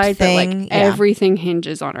weird slide, but, thing. like, yeah. everything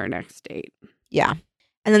hinges on our next date. Yeah.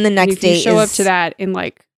 And then the And next if you date show up is to that in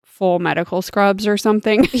like full medical scrubs or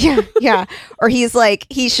something. Yeah. Or he's like,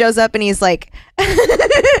 he shows up and he's like,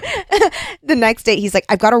 the next date, he's like,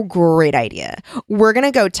 I've got a great idea. We're going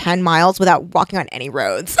to go 10 miles without walking on any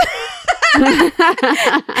roads. And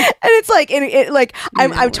it's like,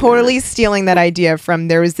 I'm No, we're totally stealing that idea from,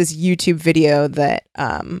 there was this YouTube video that,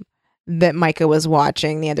 that Micah was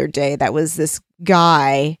watching the other day. That was this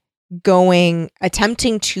guy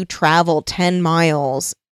attempting to travel 10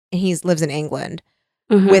 miles. And he lives in England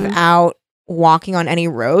Uh-huh. without walking on any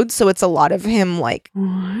roads. So it's a lot of him like,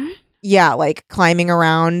 What? yeah, like climbing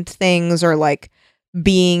around things or like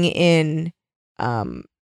being in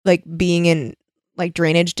like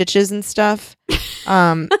drainage ditches and stuff.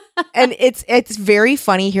 And it's very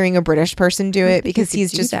funny hearing a British person do it because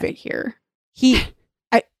he's just here.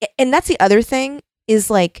 and that's the other thing is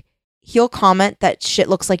like he'll comment that shit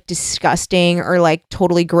looks like disgusting or like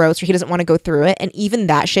totally gross or he doesn't want to go through it, and even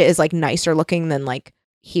that shit is like nicer looking than like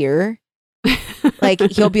here. Like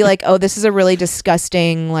he'll be like, oh, this is a really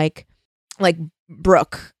disgusting like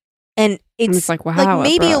brook, and it's like, wow, like a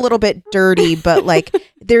maybe a brook. little bit dirty, but like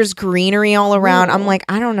there's greenery all around. I'm Ew. like,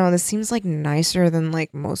 I don't know, this seems like nicer than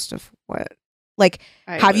like most of what, like,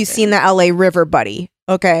 I have you live seen in. the LA River, buddy?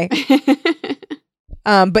 Okay.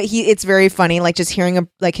 But it's very funny, like just hearing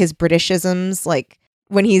like his Britishisms, like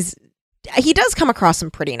when he does come across some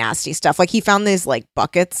pretty nasty stuff. Like he found these like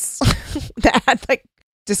buckets that had like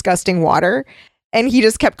disgusting water, and he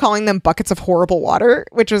just kept calling them buckets of horrible water,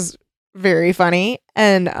 which was very funny.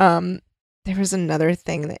 And there was another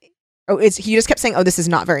thing that he just kept saying, oh, this is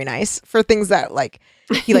not very nice, for things that like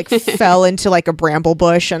he like fell into like a bramble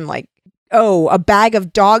bush, and like, oh, a bag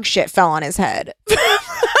of dog shit fell on his head.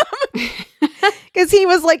 Because he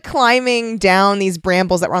was like climbing down these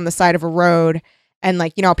brambles that were on the side of a road, and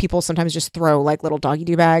like, you know, people sometimes just throw like little doggy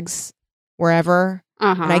doo bags wherever.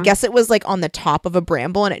 Uh-huh. And I guess it was like on the top of a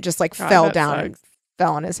bramble, and it just like God, fell that down and sucks.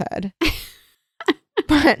 fell on his head.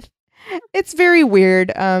 But it's very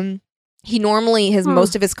weird. He normally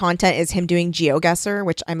most of his content is him doing GeoGuessr,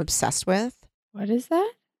 which I'm obsessed with. What is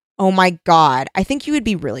that? Oh my God. I think you would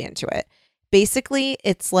be really into it. Basically,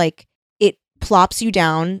 it's like it plops you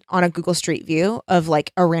down on a Google Street View of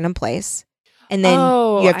like a random place. And then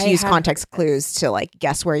Oh, you have to I use have context heard clues to like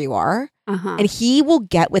guess where you are. Uh-huh. And he will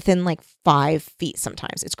get within like 5 feet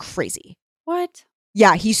sometimes. It's crazy. What?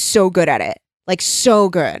 Yeah, he's so good at it. Like so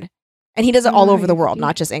good. And he does it all over the world, Right.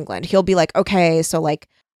 not just England. He'll be like, okay, so like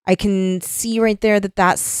I can see right there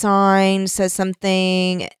that sign says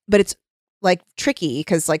something, but it's like tricky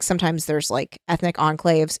because like sometimes there's like ethnic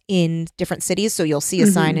enclaves in different cities. So you'll see a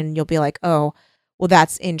sign and you'll be like, oh, well,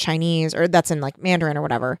 that's in Chinese or that's in like Mandarin or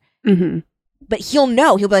whatever. Mm-hmm. But he'll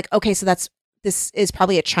know. He'll be like, okay, so this is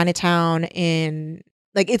probably a Chinatown in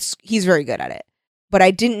like he's very good at it. But I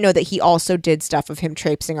didn't know that he also did stuff of him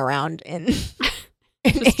traipsing around in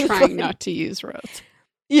Just trying England. not to use roads.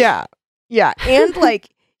 Yeah. Yeah. And like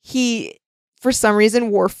he for some reason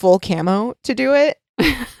wore full camo to do it.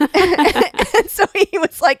 And so he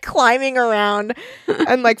was like climbing around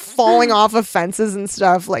and like falling off of fences and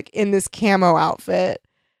stuff like in this camo outfit.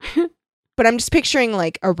 But I'm just picturing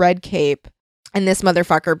like a red cape and this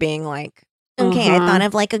motherfucker being like, okay, I Uh-huh. thought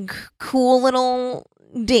of like a cool little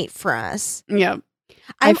date for us. Yep.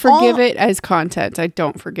 I I'm forgive all- it as content. I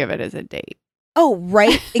don't forgive it as a date. Oh,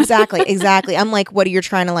 right. Exactly. Exactly. I'm like, what are you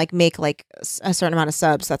trying to like make like a certain amount of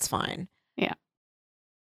subs? That's fine. Yeah.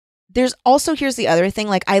 There's also, here's the other thing.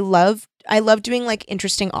 Like I love doing like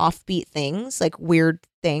interesting offbeat things, like weird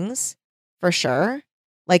things for sure.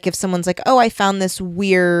 Like if someone's like, oh, I found this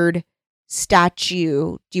weird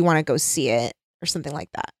statue. Do you want to go see it? Or something like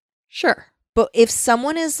that. Sure. But if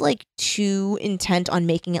someone is like too intent on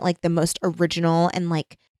making it like the most original and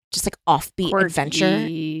like just like offbeat adventure,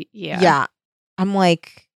 Yeah. I'm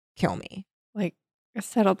like, kill me. Like,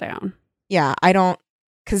 settle down. Yeah,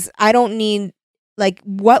 because I don't need, like,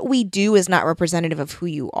 what we do is not representative of who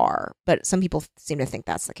you are. But some people seem to think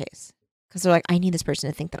that's the case. Because they're like, I need this person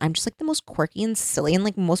to think that I'm just like the most quirky and silly and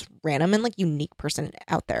like most random and like unique person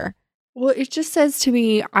out there. Well, it just says to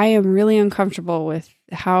me, I am really uncomfortable with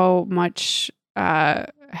how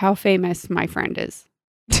how famous my friend is.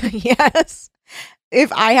 Yes.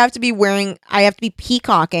 If I have to be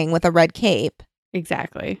peacocking with a red cape.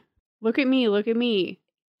 Exactly. Look at me. Look at me.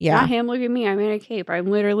 Yeah. Not him. Look at me. I'm in a cape. I'm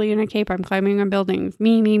literally in a cape. I'm climbing on buildings.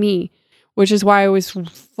 Me. Which is why I was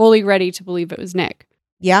fully ready to believe it was Nick.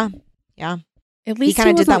 Yeah. At least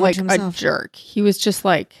kinda he did that wasn't one like to a himself. jerk. He was just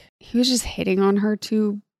hitting on her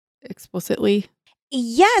too explicitly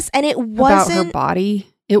Yes. And it about her wasn't. body.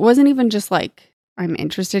 It wasn't even just like, I'm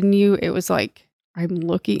interested in you. It was like, I'm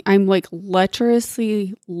like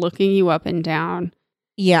lecherously looking you up and down.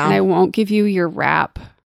 Yeah. And I won't give you your rap.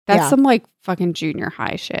 That's Yeah. some like fucking junior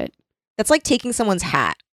high shit. That's like taking someone's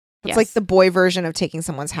hat. It's Yes. like the boy version of taking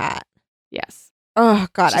someone's hat. Yes. Oh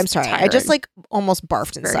God, I'm Just sorry. I just tiring. like almost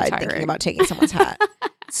barfed Very inside tiring. thinking about taking someone's hat.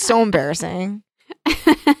 It's so embarrassing.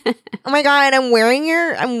 Oh my God, I'm wearing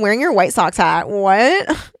your White Sox hat. What?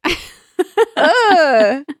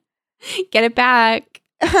 Ugh. Get it back.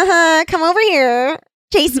 Come over here.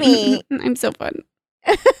 Chase me. I'm so fun.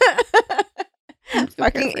 I'm so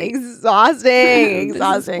Fucking carefree. exhausting. This is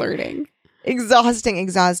Exhausting. flirting.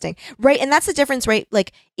 Exhausting. Right. And that's the difference, right?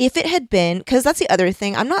 Like if it had been, because that's the other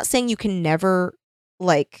thing. I'm not saying you can never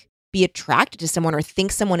like be attracted to someone or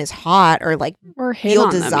think someone is hot or like Or hit feel on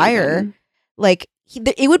them desire. even. Like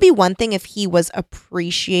it would be one thing if he was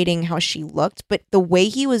appreciating how she looked, but the way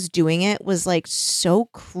he was doing it was like so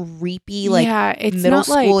creepy, like yeah, it's middle not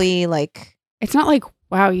like, schooly, like it's not like,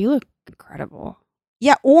 wow, you look incredible.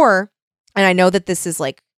 yeah. Or, and I know that this is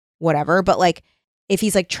like whatever, but like if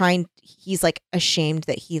he's like he's like ashamed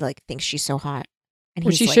that he like thinks she's so hot, and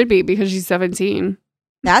Which he's she like, should be because she's 17.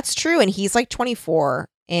 That's true, and he's like 24,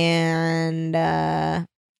 and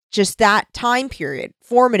just that time period,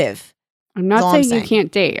 formative. I'm That's all not I'm saying you saying.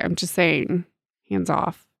 can't date. I'm just saying hands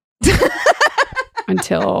off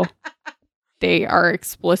until they are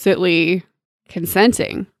explicitly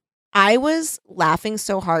consenting. I was laughing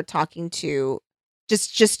so hard talking to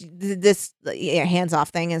this hands off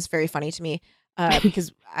thing is very funny to me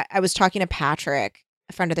because I was talking to Patrick,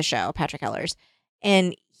 a friend of the show, Patrick Ellers,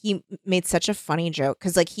 and he made such a funny joke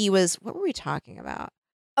because like what were we talking about?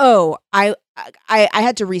 Oh, I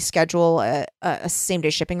had to reschedule a same day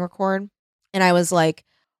shipping record, and I was like,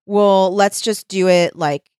 well, let's just do it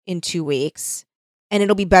like in 2 weeks, and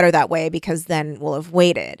it'll be better that way because then we'll have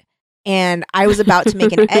waited. And I was about to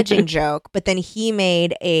make an edging joke, but then he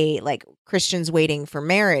made a like Christians waiting for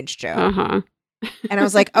marriage joke. Uh-huh. And I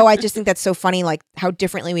was like, oh, I just think that's so funny, like how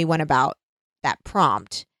differently we went about that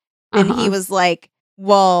prompt. And he Uh-huh. was like,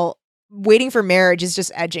 well, waiting for marriage is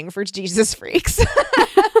just edging for Jesus freaks.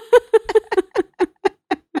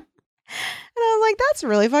 And I was like, that's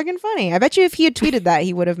really fucking funny. I bet you if he had tweeted that,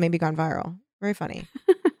 he would have maybe gone viral. Very funny.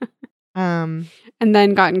 And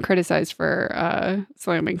then gotten criticized for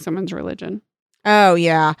slamming someone's religion. Oh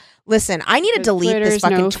yeah. Listen, I need to delete this Twitter's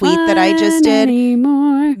fucking no tweet that I just fun did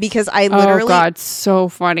anymore. because I Oh literally God, so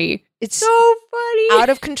funny. it's So funny. out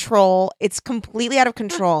of control. It's completely out of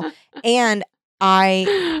control. And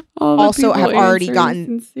I All the also people have already answering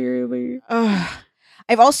gotten- sincerely.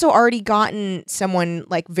 I've also already gotten someone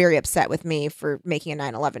like very upset with me for making a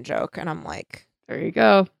 9/11 joke, and I'm like, There you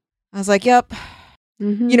go. I was like, yep.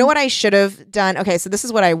 Mhm. You know what I should have done? Okay, so this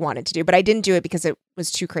is what I wanted to do, but I didn't do it because it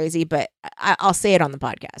was too crazy. But I'll say it on the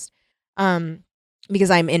podcast, because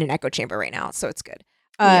I'm in an echo chamber right now, so it's good.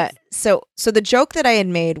 Yes. So the joke that I had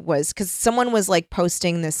made was because someone was like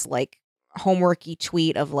posting this like homeworky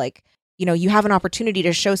tweet of like, you know, you have an opportunity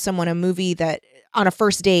to show someone a movie that on a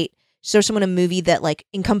first date, show someone a movie that like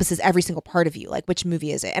encompasses every single part of you. Like, which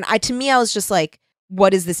movie is it? And to me, I was just like,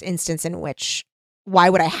 what is this instance in which? Why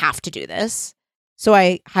would I have to do this? So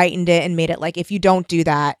I heightened it and made it like, if you don't do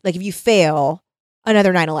that, like if you fail,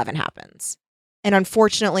 another 9/11 happens. And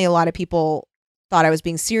unfortunately, a lot of people thought I was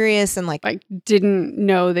being serious and like didn't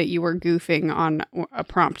know that you were goofing on a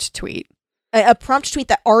prompt tweet. a prompt tweet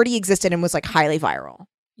that already existed and was like highly viral.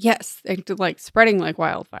 Yes, like spreading like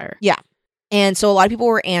wildfire. Yeah. And so a lot of people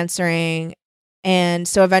were answering. And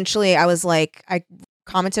so eventually I was like, I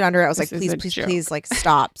commented under it. I was This like, is a please, joke. please, like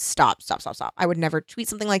stop. I would never tweet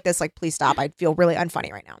something like this. Like, please stop. I'd feel really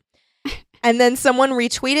unfunny right now. And then someone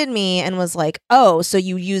retweeted me and was like, oh, so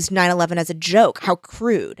you used 9/11 as a joke. How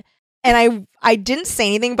crude. And I didn't say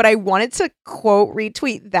anything, but I wanted to quote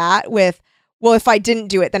retweet that with, well, if I didn't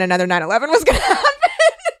do it, then another 9/11 was going to happen.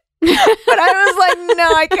 But I was like,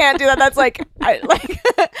 no, I can't do that. That's like,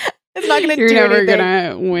 it's not going to do anything. You're never going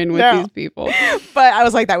to win with these people. But I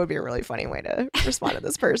was like, that would be a really funny way to respond to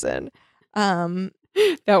this person.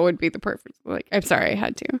 That would be the perfect. Like, I'm sorry, I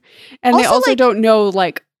had to. And they Also, also like- don't know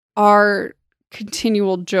like our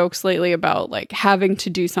continual jokes lately about like having to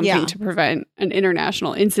do something Yeah. to prevent an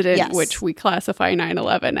international incident, Yes. which we classify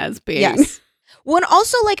 9/11 as being. Yes. Well, and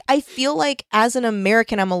also, like, I feel like as an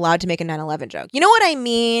American, I'm allowed to make a 9/11 joke. You know what I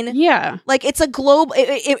mean? Yeah, Like, it's a globe.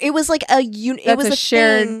 It was like it that's was a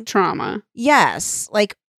shared thing. trauma. Yes,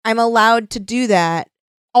 like I'm allowed to do that.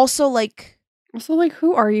 Also, like, Also, like,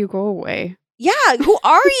 who are you? Go away. yeah, who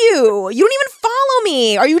are you? You don't even follow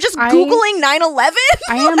me. Are you just Googling 9/11?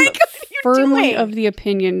 I am Like, what are you firmly doing? of the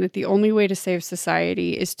opinion that the only way to save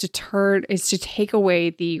society is to take away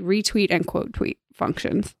the retweet and quote tweet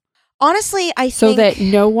functions, Honestly, I so think that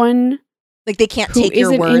no one like they can't who take your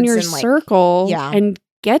isn't words in your and like circle yeah. and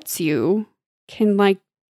gets you can like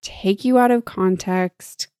take you out of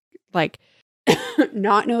context, like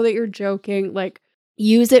not know that you're joking, like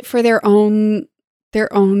use it for their own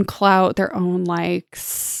clout, their own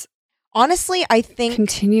likes, honestly, I think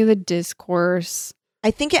continue the discourse. I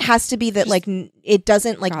think it has to be that like it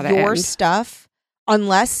doesn't like Gotta your end. stuff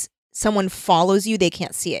unless someone follows you, they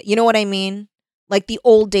can't see it. You know what I mean? Like the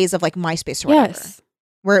old days of like MySpace or whatever, Yes.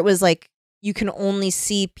 where it was like you can only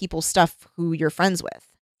see people's stuff who you're friends with,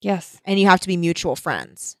 Yes. and you have to be mutual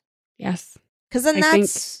friends. Yes. Because then I think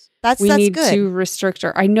that's We need good. to restrict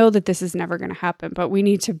I know that this is never going to happen, but we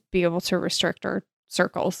need to be able to restrict our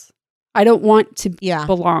circles. I don't want to Yeah,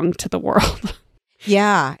 belong to the world.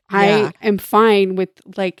 yeah, I am fine with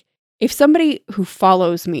like if somebody who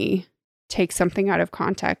follows me takes something out of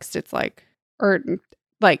context, it's like or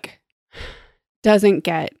like doesn't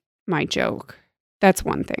get my joke. That's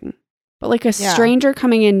one thing. But like a Yeah. stranger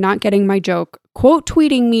coming in not getting my joke, quote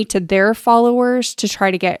tweeting me to their followers to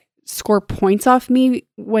try to score points off me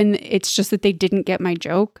when it's just that they didn't get my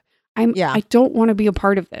joke. Yeah. I don't want to be a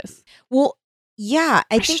part of this. Well, yeah,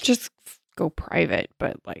 I I think should just go private,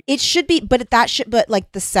 but like it should be, but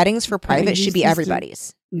like the settings for private should be use this to-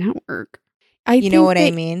 everybody's. network. You know what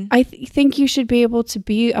I mean? I think you should be able to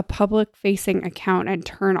be a public facing account and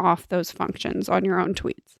turn off those functions on your own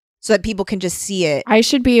tweets. So that people can just see it. I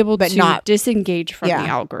should be able But to not- disengage from Yeah. the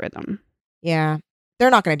algorithm. Yeah,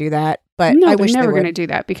 they're not going to do that, but No, I they're wish never they going to would. do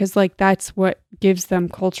that because like that's what gives them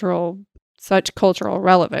such cultural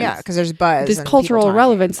relevance. Yeah, because there's buzz. This and people cultural talking,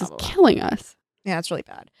 relevance blah, is blah, blah. killing us. Yeah, it's really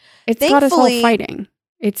bad. It's got us all Thankfully- fighting.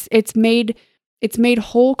 It's made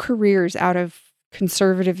whole careers out of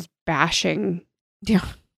conservatives bashing Yeah.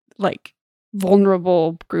 like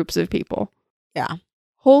vulnerable groups of people. Yeah.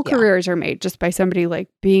 Whole Yeah. careers are made just by somebody like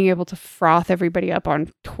being able to froth everybody up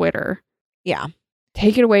on Twitter. Yeah.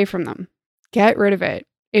 Take it away from them. Get rid of it.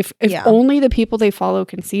 If Yeah. only the people they follow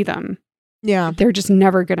can see them, Yeah. they're just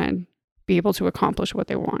never going to be able to accomplish what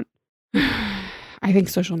they want. I think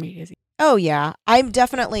social media is Oh yeah. I'm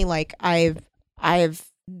definitely like I've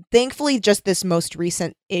thankfully just this most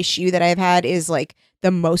recent issue that I've had is like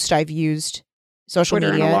the most I've used social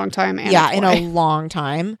Twitter media in a long time. And yeah, it's in why. a long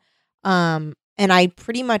time. And I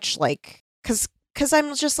pretty much like cuz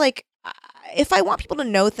I'm just like if I want people to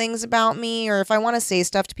know things about me or if I want to say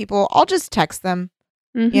stuff to people, I'll just text them,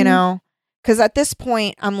 you Mhm. know? Cuz at this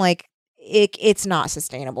point I'm like it's not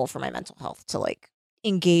sustainable for my mental health to like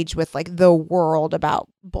engage with like the world about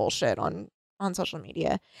bullshit on social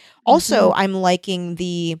media. Also, I'm liking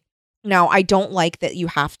now I don't like that you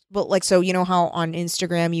have but like so you know how on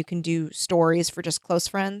Instagram you can do stories for just close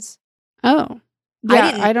friends? Oh. I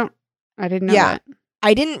Yeah, didn't- I didn't know Yeah. that.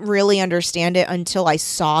 I didn't really understand it until I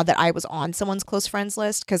saw that I was on someone's close friends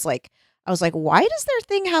list cuz like I was like why does their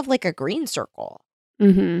thing have like a green circle?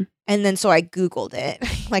 Mhm. And then so I Googled it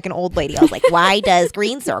like an old lady. I was like, why does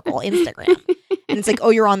green circle Instagram? And it's like, oh,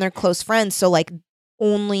 you're on their close friends. So like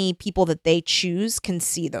only people that they choose can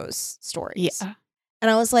see those stories. Yeah. And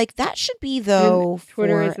I was like, that should be And though.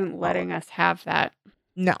 Twitter for isn't all letting of us have that.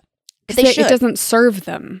 No. But 'Cause they it should. doesn't serve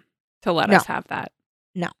them to let No. us have that.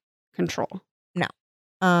 No. Control.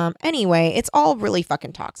 Anyway, it's all really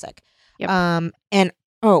fucking toxic. Yep. And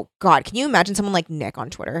oh God, can you imagine someone like Nick on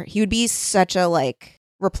Twitter? He would be such a like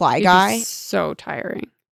reply It'd be guy. so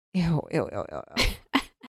tiring. Ew, ew, ew, ew,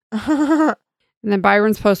 ew. And then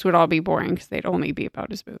Byron's posts would all be boring because they'd only be about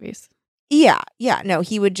his movies. Yeah. No,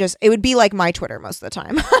 it would be like my Twitter most of the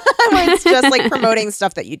time. Where it's just like promoting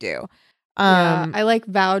stuff that you do. I like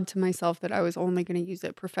vowed to myself that I was only going to use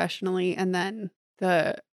it professionally, and then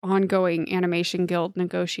the ongoing Animation Guild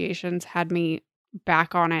negotiations had me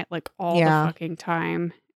back on it like all the fucking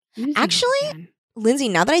time. Actually, Lindsay,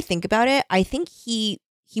 now that I think about it, I think he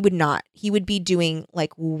would not. He would be doing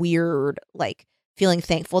like weird, like feeling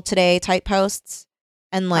thankful today type posts,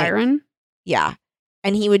 and like Byron? Yeah,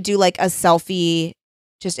 and he would do like a selfie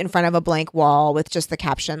just in front of a blank wall with just the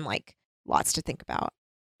caption like lots to think about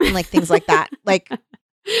and like things like that. Like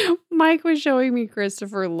Mike was showing me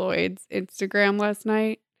Christopher Lloyd's Instagram last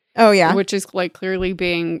night. Oh yeah, which is like clearly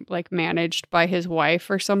being like managed by his wife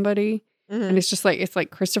or somebody. And it's just like, it's like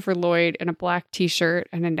Christopher Lloyd in a black t-shirt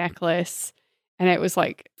and a necklace. And it was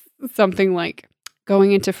like something like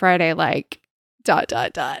going into Friday, like ...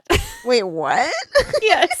 Wait, what?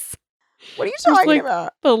 Yes. What are you It's talking like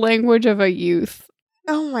about? the language of a youth.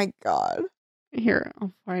 Oh my God. Here,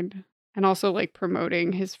 I'll find. And also like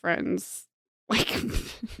promoting his friend's like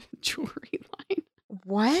jewelry line.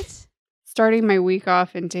 What? Starting my week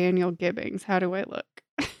off in Daniel Gibbings. How do I look?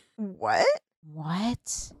 What?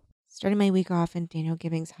 What? Starting my week off in Daniel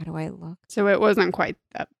Gibbings. How do I look? So it wasn't quite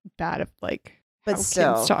that bad of like But how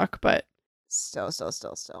still. kids talk, but Still.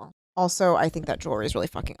 Also, I think that jewelry is really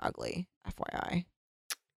fucking ugly. FYI.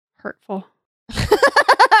 hurtful.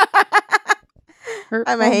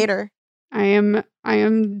 I'm a hater. I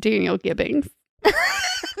am Daniel Gibbings.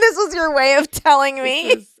 This was your way of telling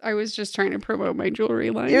me. I was just trying to promote my jewelry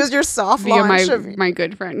line. It was your soft via launch my, of my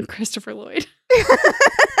good friend Christopher Lloyd.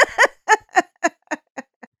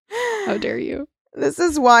 How dare you? This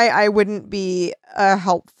is why I wouldn't be a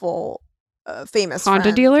helpful, famous Honda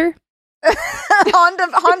friend. dealer? Honda,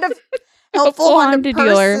 helpful Honda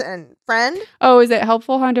person. Friend? Oh, is it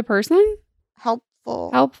helpful Honda person?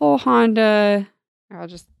 Helpful Helpful Honda. I'll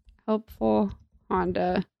just helpful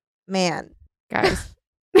Honda man. guys.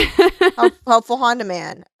 Helpful Honda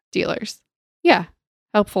man. Dealers. Yeah.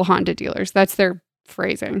 Helpful Honda dealers. That's their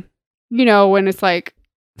phrasing. You know, when it's like,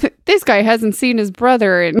 this guy hasn't seen his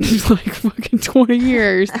brother in like fucking 20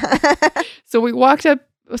 years. So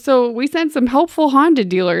we sent some helpful Honda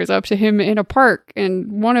dealers up to him in a park,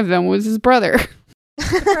 and one of them was his brother.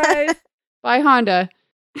 Surprise. By Honda.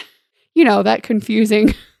 You know, that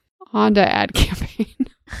confusing Honda ad campaign.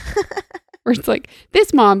 Where it's like,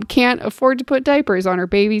 this mom can't afford to put diapers on her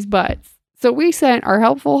baby's butts. So we sent our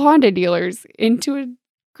helpful Honda dealers into a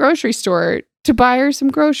grocery store to buy her some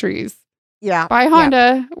groceries. Yeah. Buy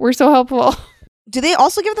Honda. Yeah. We're so helpful. Do they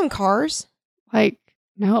also give them cars? Like,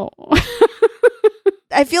 no.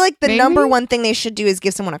 I feel like the Maybe? number one thing they should do is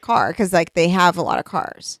give someone a car because like they have a lot of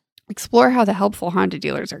cars. Explore how the helpful Honda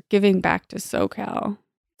dealers are giving back to SoCal.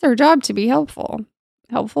 It's their job to be helpful.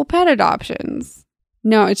 Helpful pet adoptions.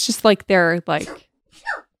 No, it's just like they're like,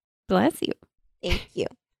 bless you. Thank you.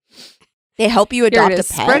 They help you Here adopt it a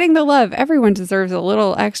is. pet. Spreading the love. Everyone deserves a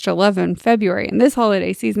little extra love in February. And this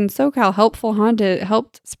holiday season, SoCal Helpful Honda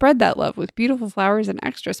helped spread that love with beautiful flowers and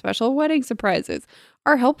extra special wedding surprises.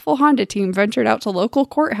 Our Helpful Honda team ventured out to local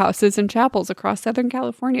courthouses and chapels across Southern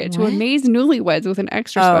California to What? amaze newlyweds with an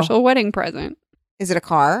extra special wedding present. Is it a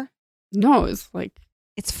car? No, it's like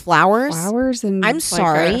It's flowers. flowers and I'm like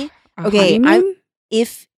sorry. a Okay, honeymoon?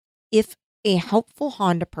 If a helpful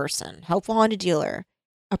Honda person, helpful Honda dealer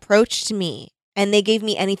approached me and they gave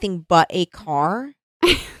me anything but a car,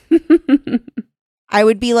 I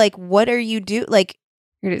would be like, what are you do? Like,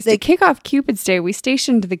 Here it is. To kick off Cupid's Day, we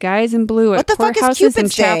stationed the guys in blue What at the fuck is courthouses and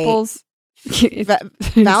Cupid's Day? chapels. Instead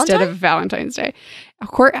Valentine? of Valentine's Day.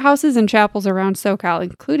 Courthouses and chapels around SoCal,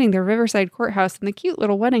 including the Riverside Courthouse and the cute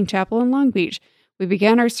little wedding chapel in Long Beach. We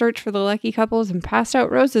began our search for the lucky couples and passed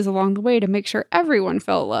out roses along the way to make sure everyone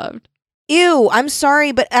felt loved. ew, I'm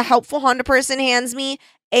sorry, but a helpful Honda person hands me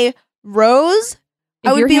a rose. If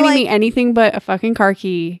I would you're be handing like, me anything but a fucking car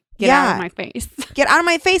key, get out of my face. get out of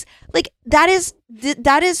my face. Like that is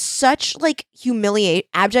such like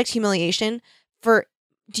abject humiliation for.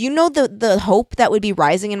 Do you know the hope that would be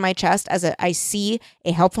rising in my chest as I see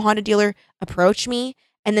a helpful Honda dealer approach me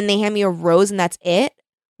and then they hand me a rose and that's it?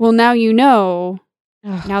 Well, now you know.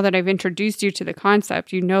 Ugh. Now that I've introduced you to the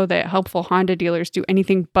concept, you know that helpful Honda dealers do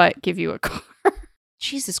anything but give you a car.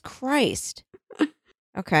 Jesus Christ.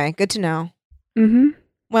 Okay, good to know. Mm-hmm.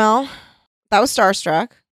 Well, that was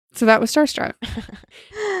Starstruck. So that was Starstruck.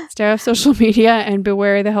 Stay off social media and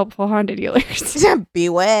beware the helpful Honda dealers.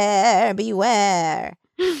 Beware.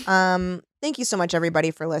 Thank you so much,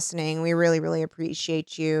 everybody, for listening. We really, really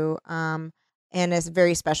appreciate you. And a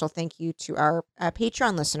very special thank you to our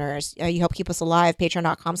Patreon listeners. You help keep us alive.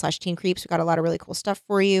 Patreon.com/Teen Creeps. We got a lot of really cool stuff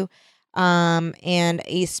for you. And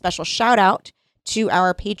a special shout out To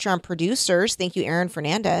our Patreon producers, thank you, Aaron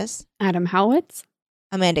Fernandez, Adam Howitz,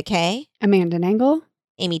 Amanda Kay, Amanda Nangle,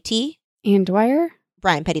 Amy T, Ann Dwyer,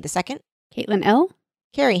 Brian Petty II, Caitlin L.,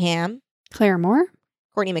 Carrie Ham, Claire Moore,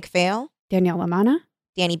 Courtney McPhail, Danielle Lamana,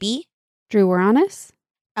 Danny B, Drew Waranis,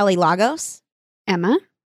 Ellie Lagos, Emma,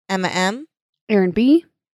 Emma M, Aaron B.,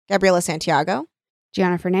 Gabriela Santiago,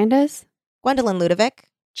 Gianna Fernandez, Gwendolyn Ludovic,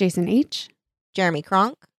 Jason H., Jeremy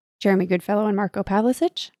Kronk, Jeremy Goodfellow and Marco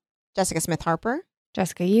Pavlicic, Jessica Smith Harper,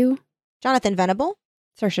 Jessica Yu, Jonathan Venable,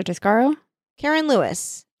 Saoirse Descaro, Karen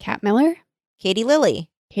Lewis, Kat Miller, Katie Lilly,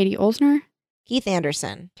 Katie Olsner, Keith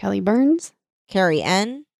Anderson, Kelly Burns, Carrie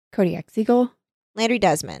N, Cody X. Siegel, Landry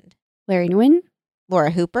Desmond, Larry Nguyen,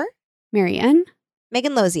 Laura Hooper, Mary N.,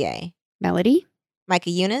 Megan Lozier, Melody, Micah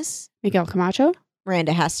Eunice, Miguel Camacho,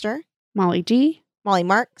 Miranda Hester, Molly G., Molly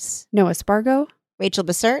Marks, Noah Spargo, Rachel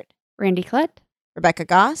Bessert, Randy Klett, Rebecca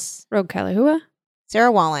Goss, Rogue Kalahua,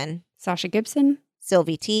 Sarah Wallen, Sasha Gibson,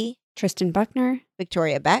 Sylvie T, Tristan Buckner,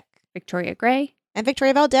 Victoria Beck, Victoria Gray. and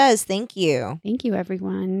Victoria Valdez. Thank you. Thank you,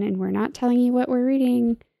 everyone. And we're not telling you what we're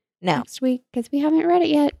reading No. next week because we haven't read it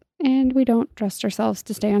yet and we don't trust ourselves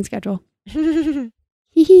to stay on schedule.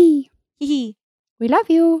 Hee hee. We love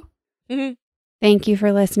you. Mhm. Thank you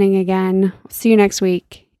for listening again. See you next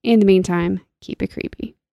week. In the meantime, keep it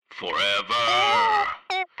creepy. Forever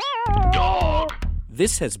Dog.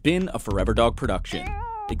 This has been a Forever Dog production.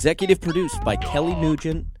 Executive produced by Kelly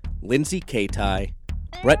Nugent, Lindsay Katai,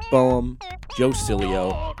 Brett Boehm, Joe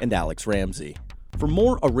Cilio, and Alex Ramsey. For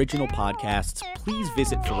more original podcasts, please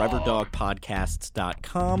visit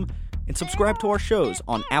foreverdogpodcasts.com and subscribe to our shows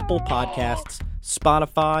on Apple Podcasts,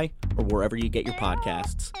 Spotify, or wherever you get your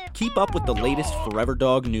podcasts. Keep up with the latest Forever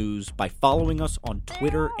Dog news by following us on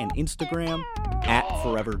Twitter and Instagram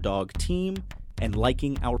 @ForeverDogTeam and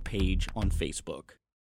liking our page on Facebook.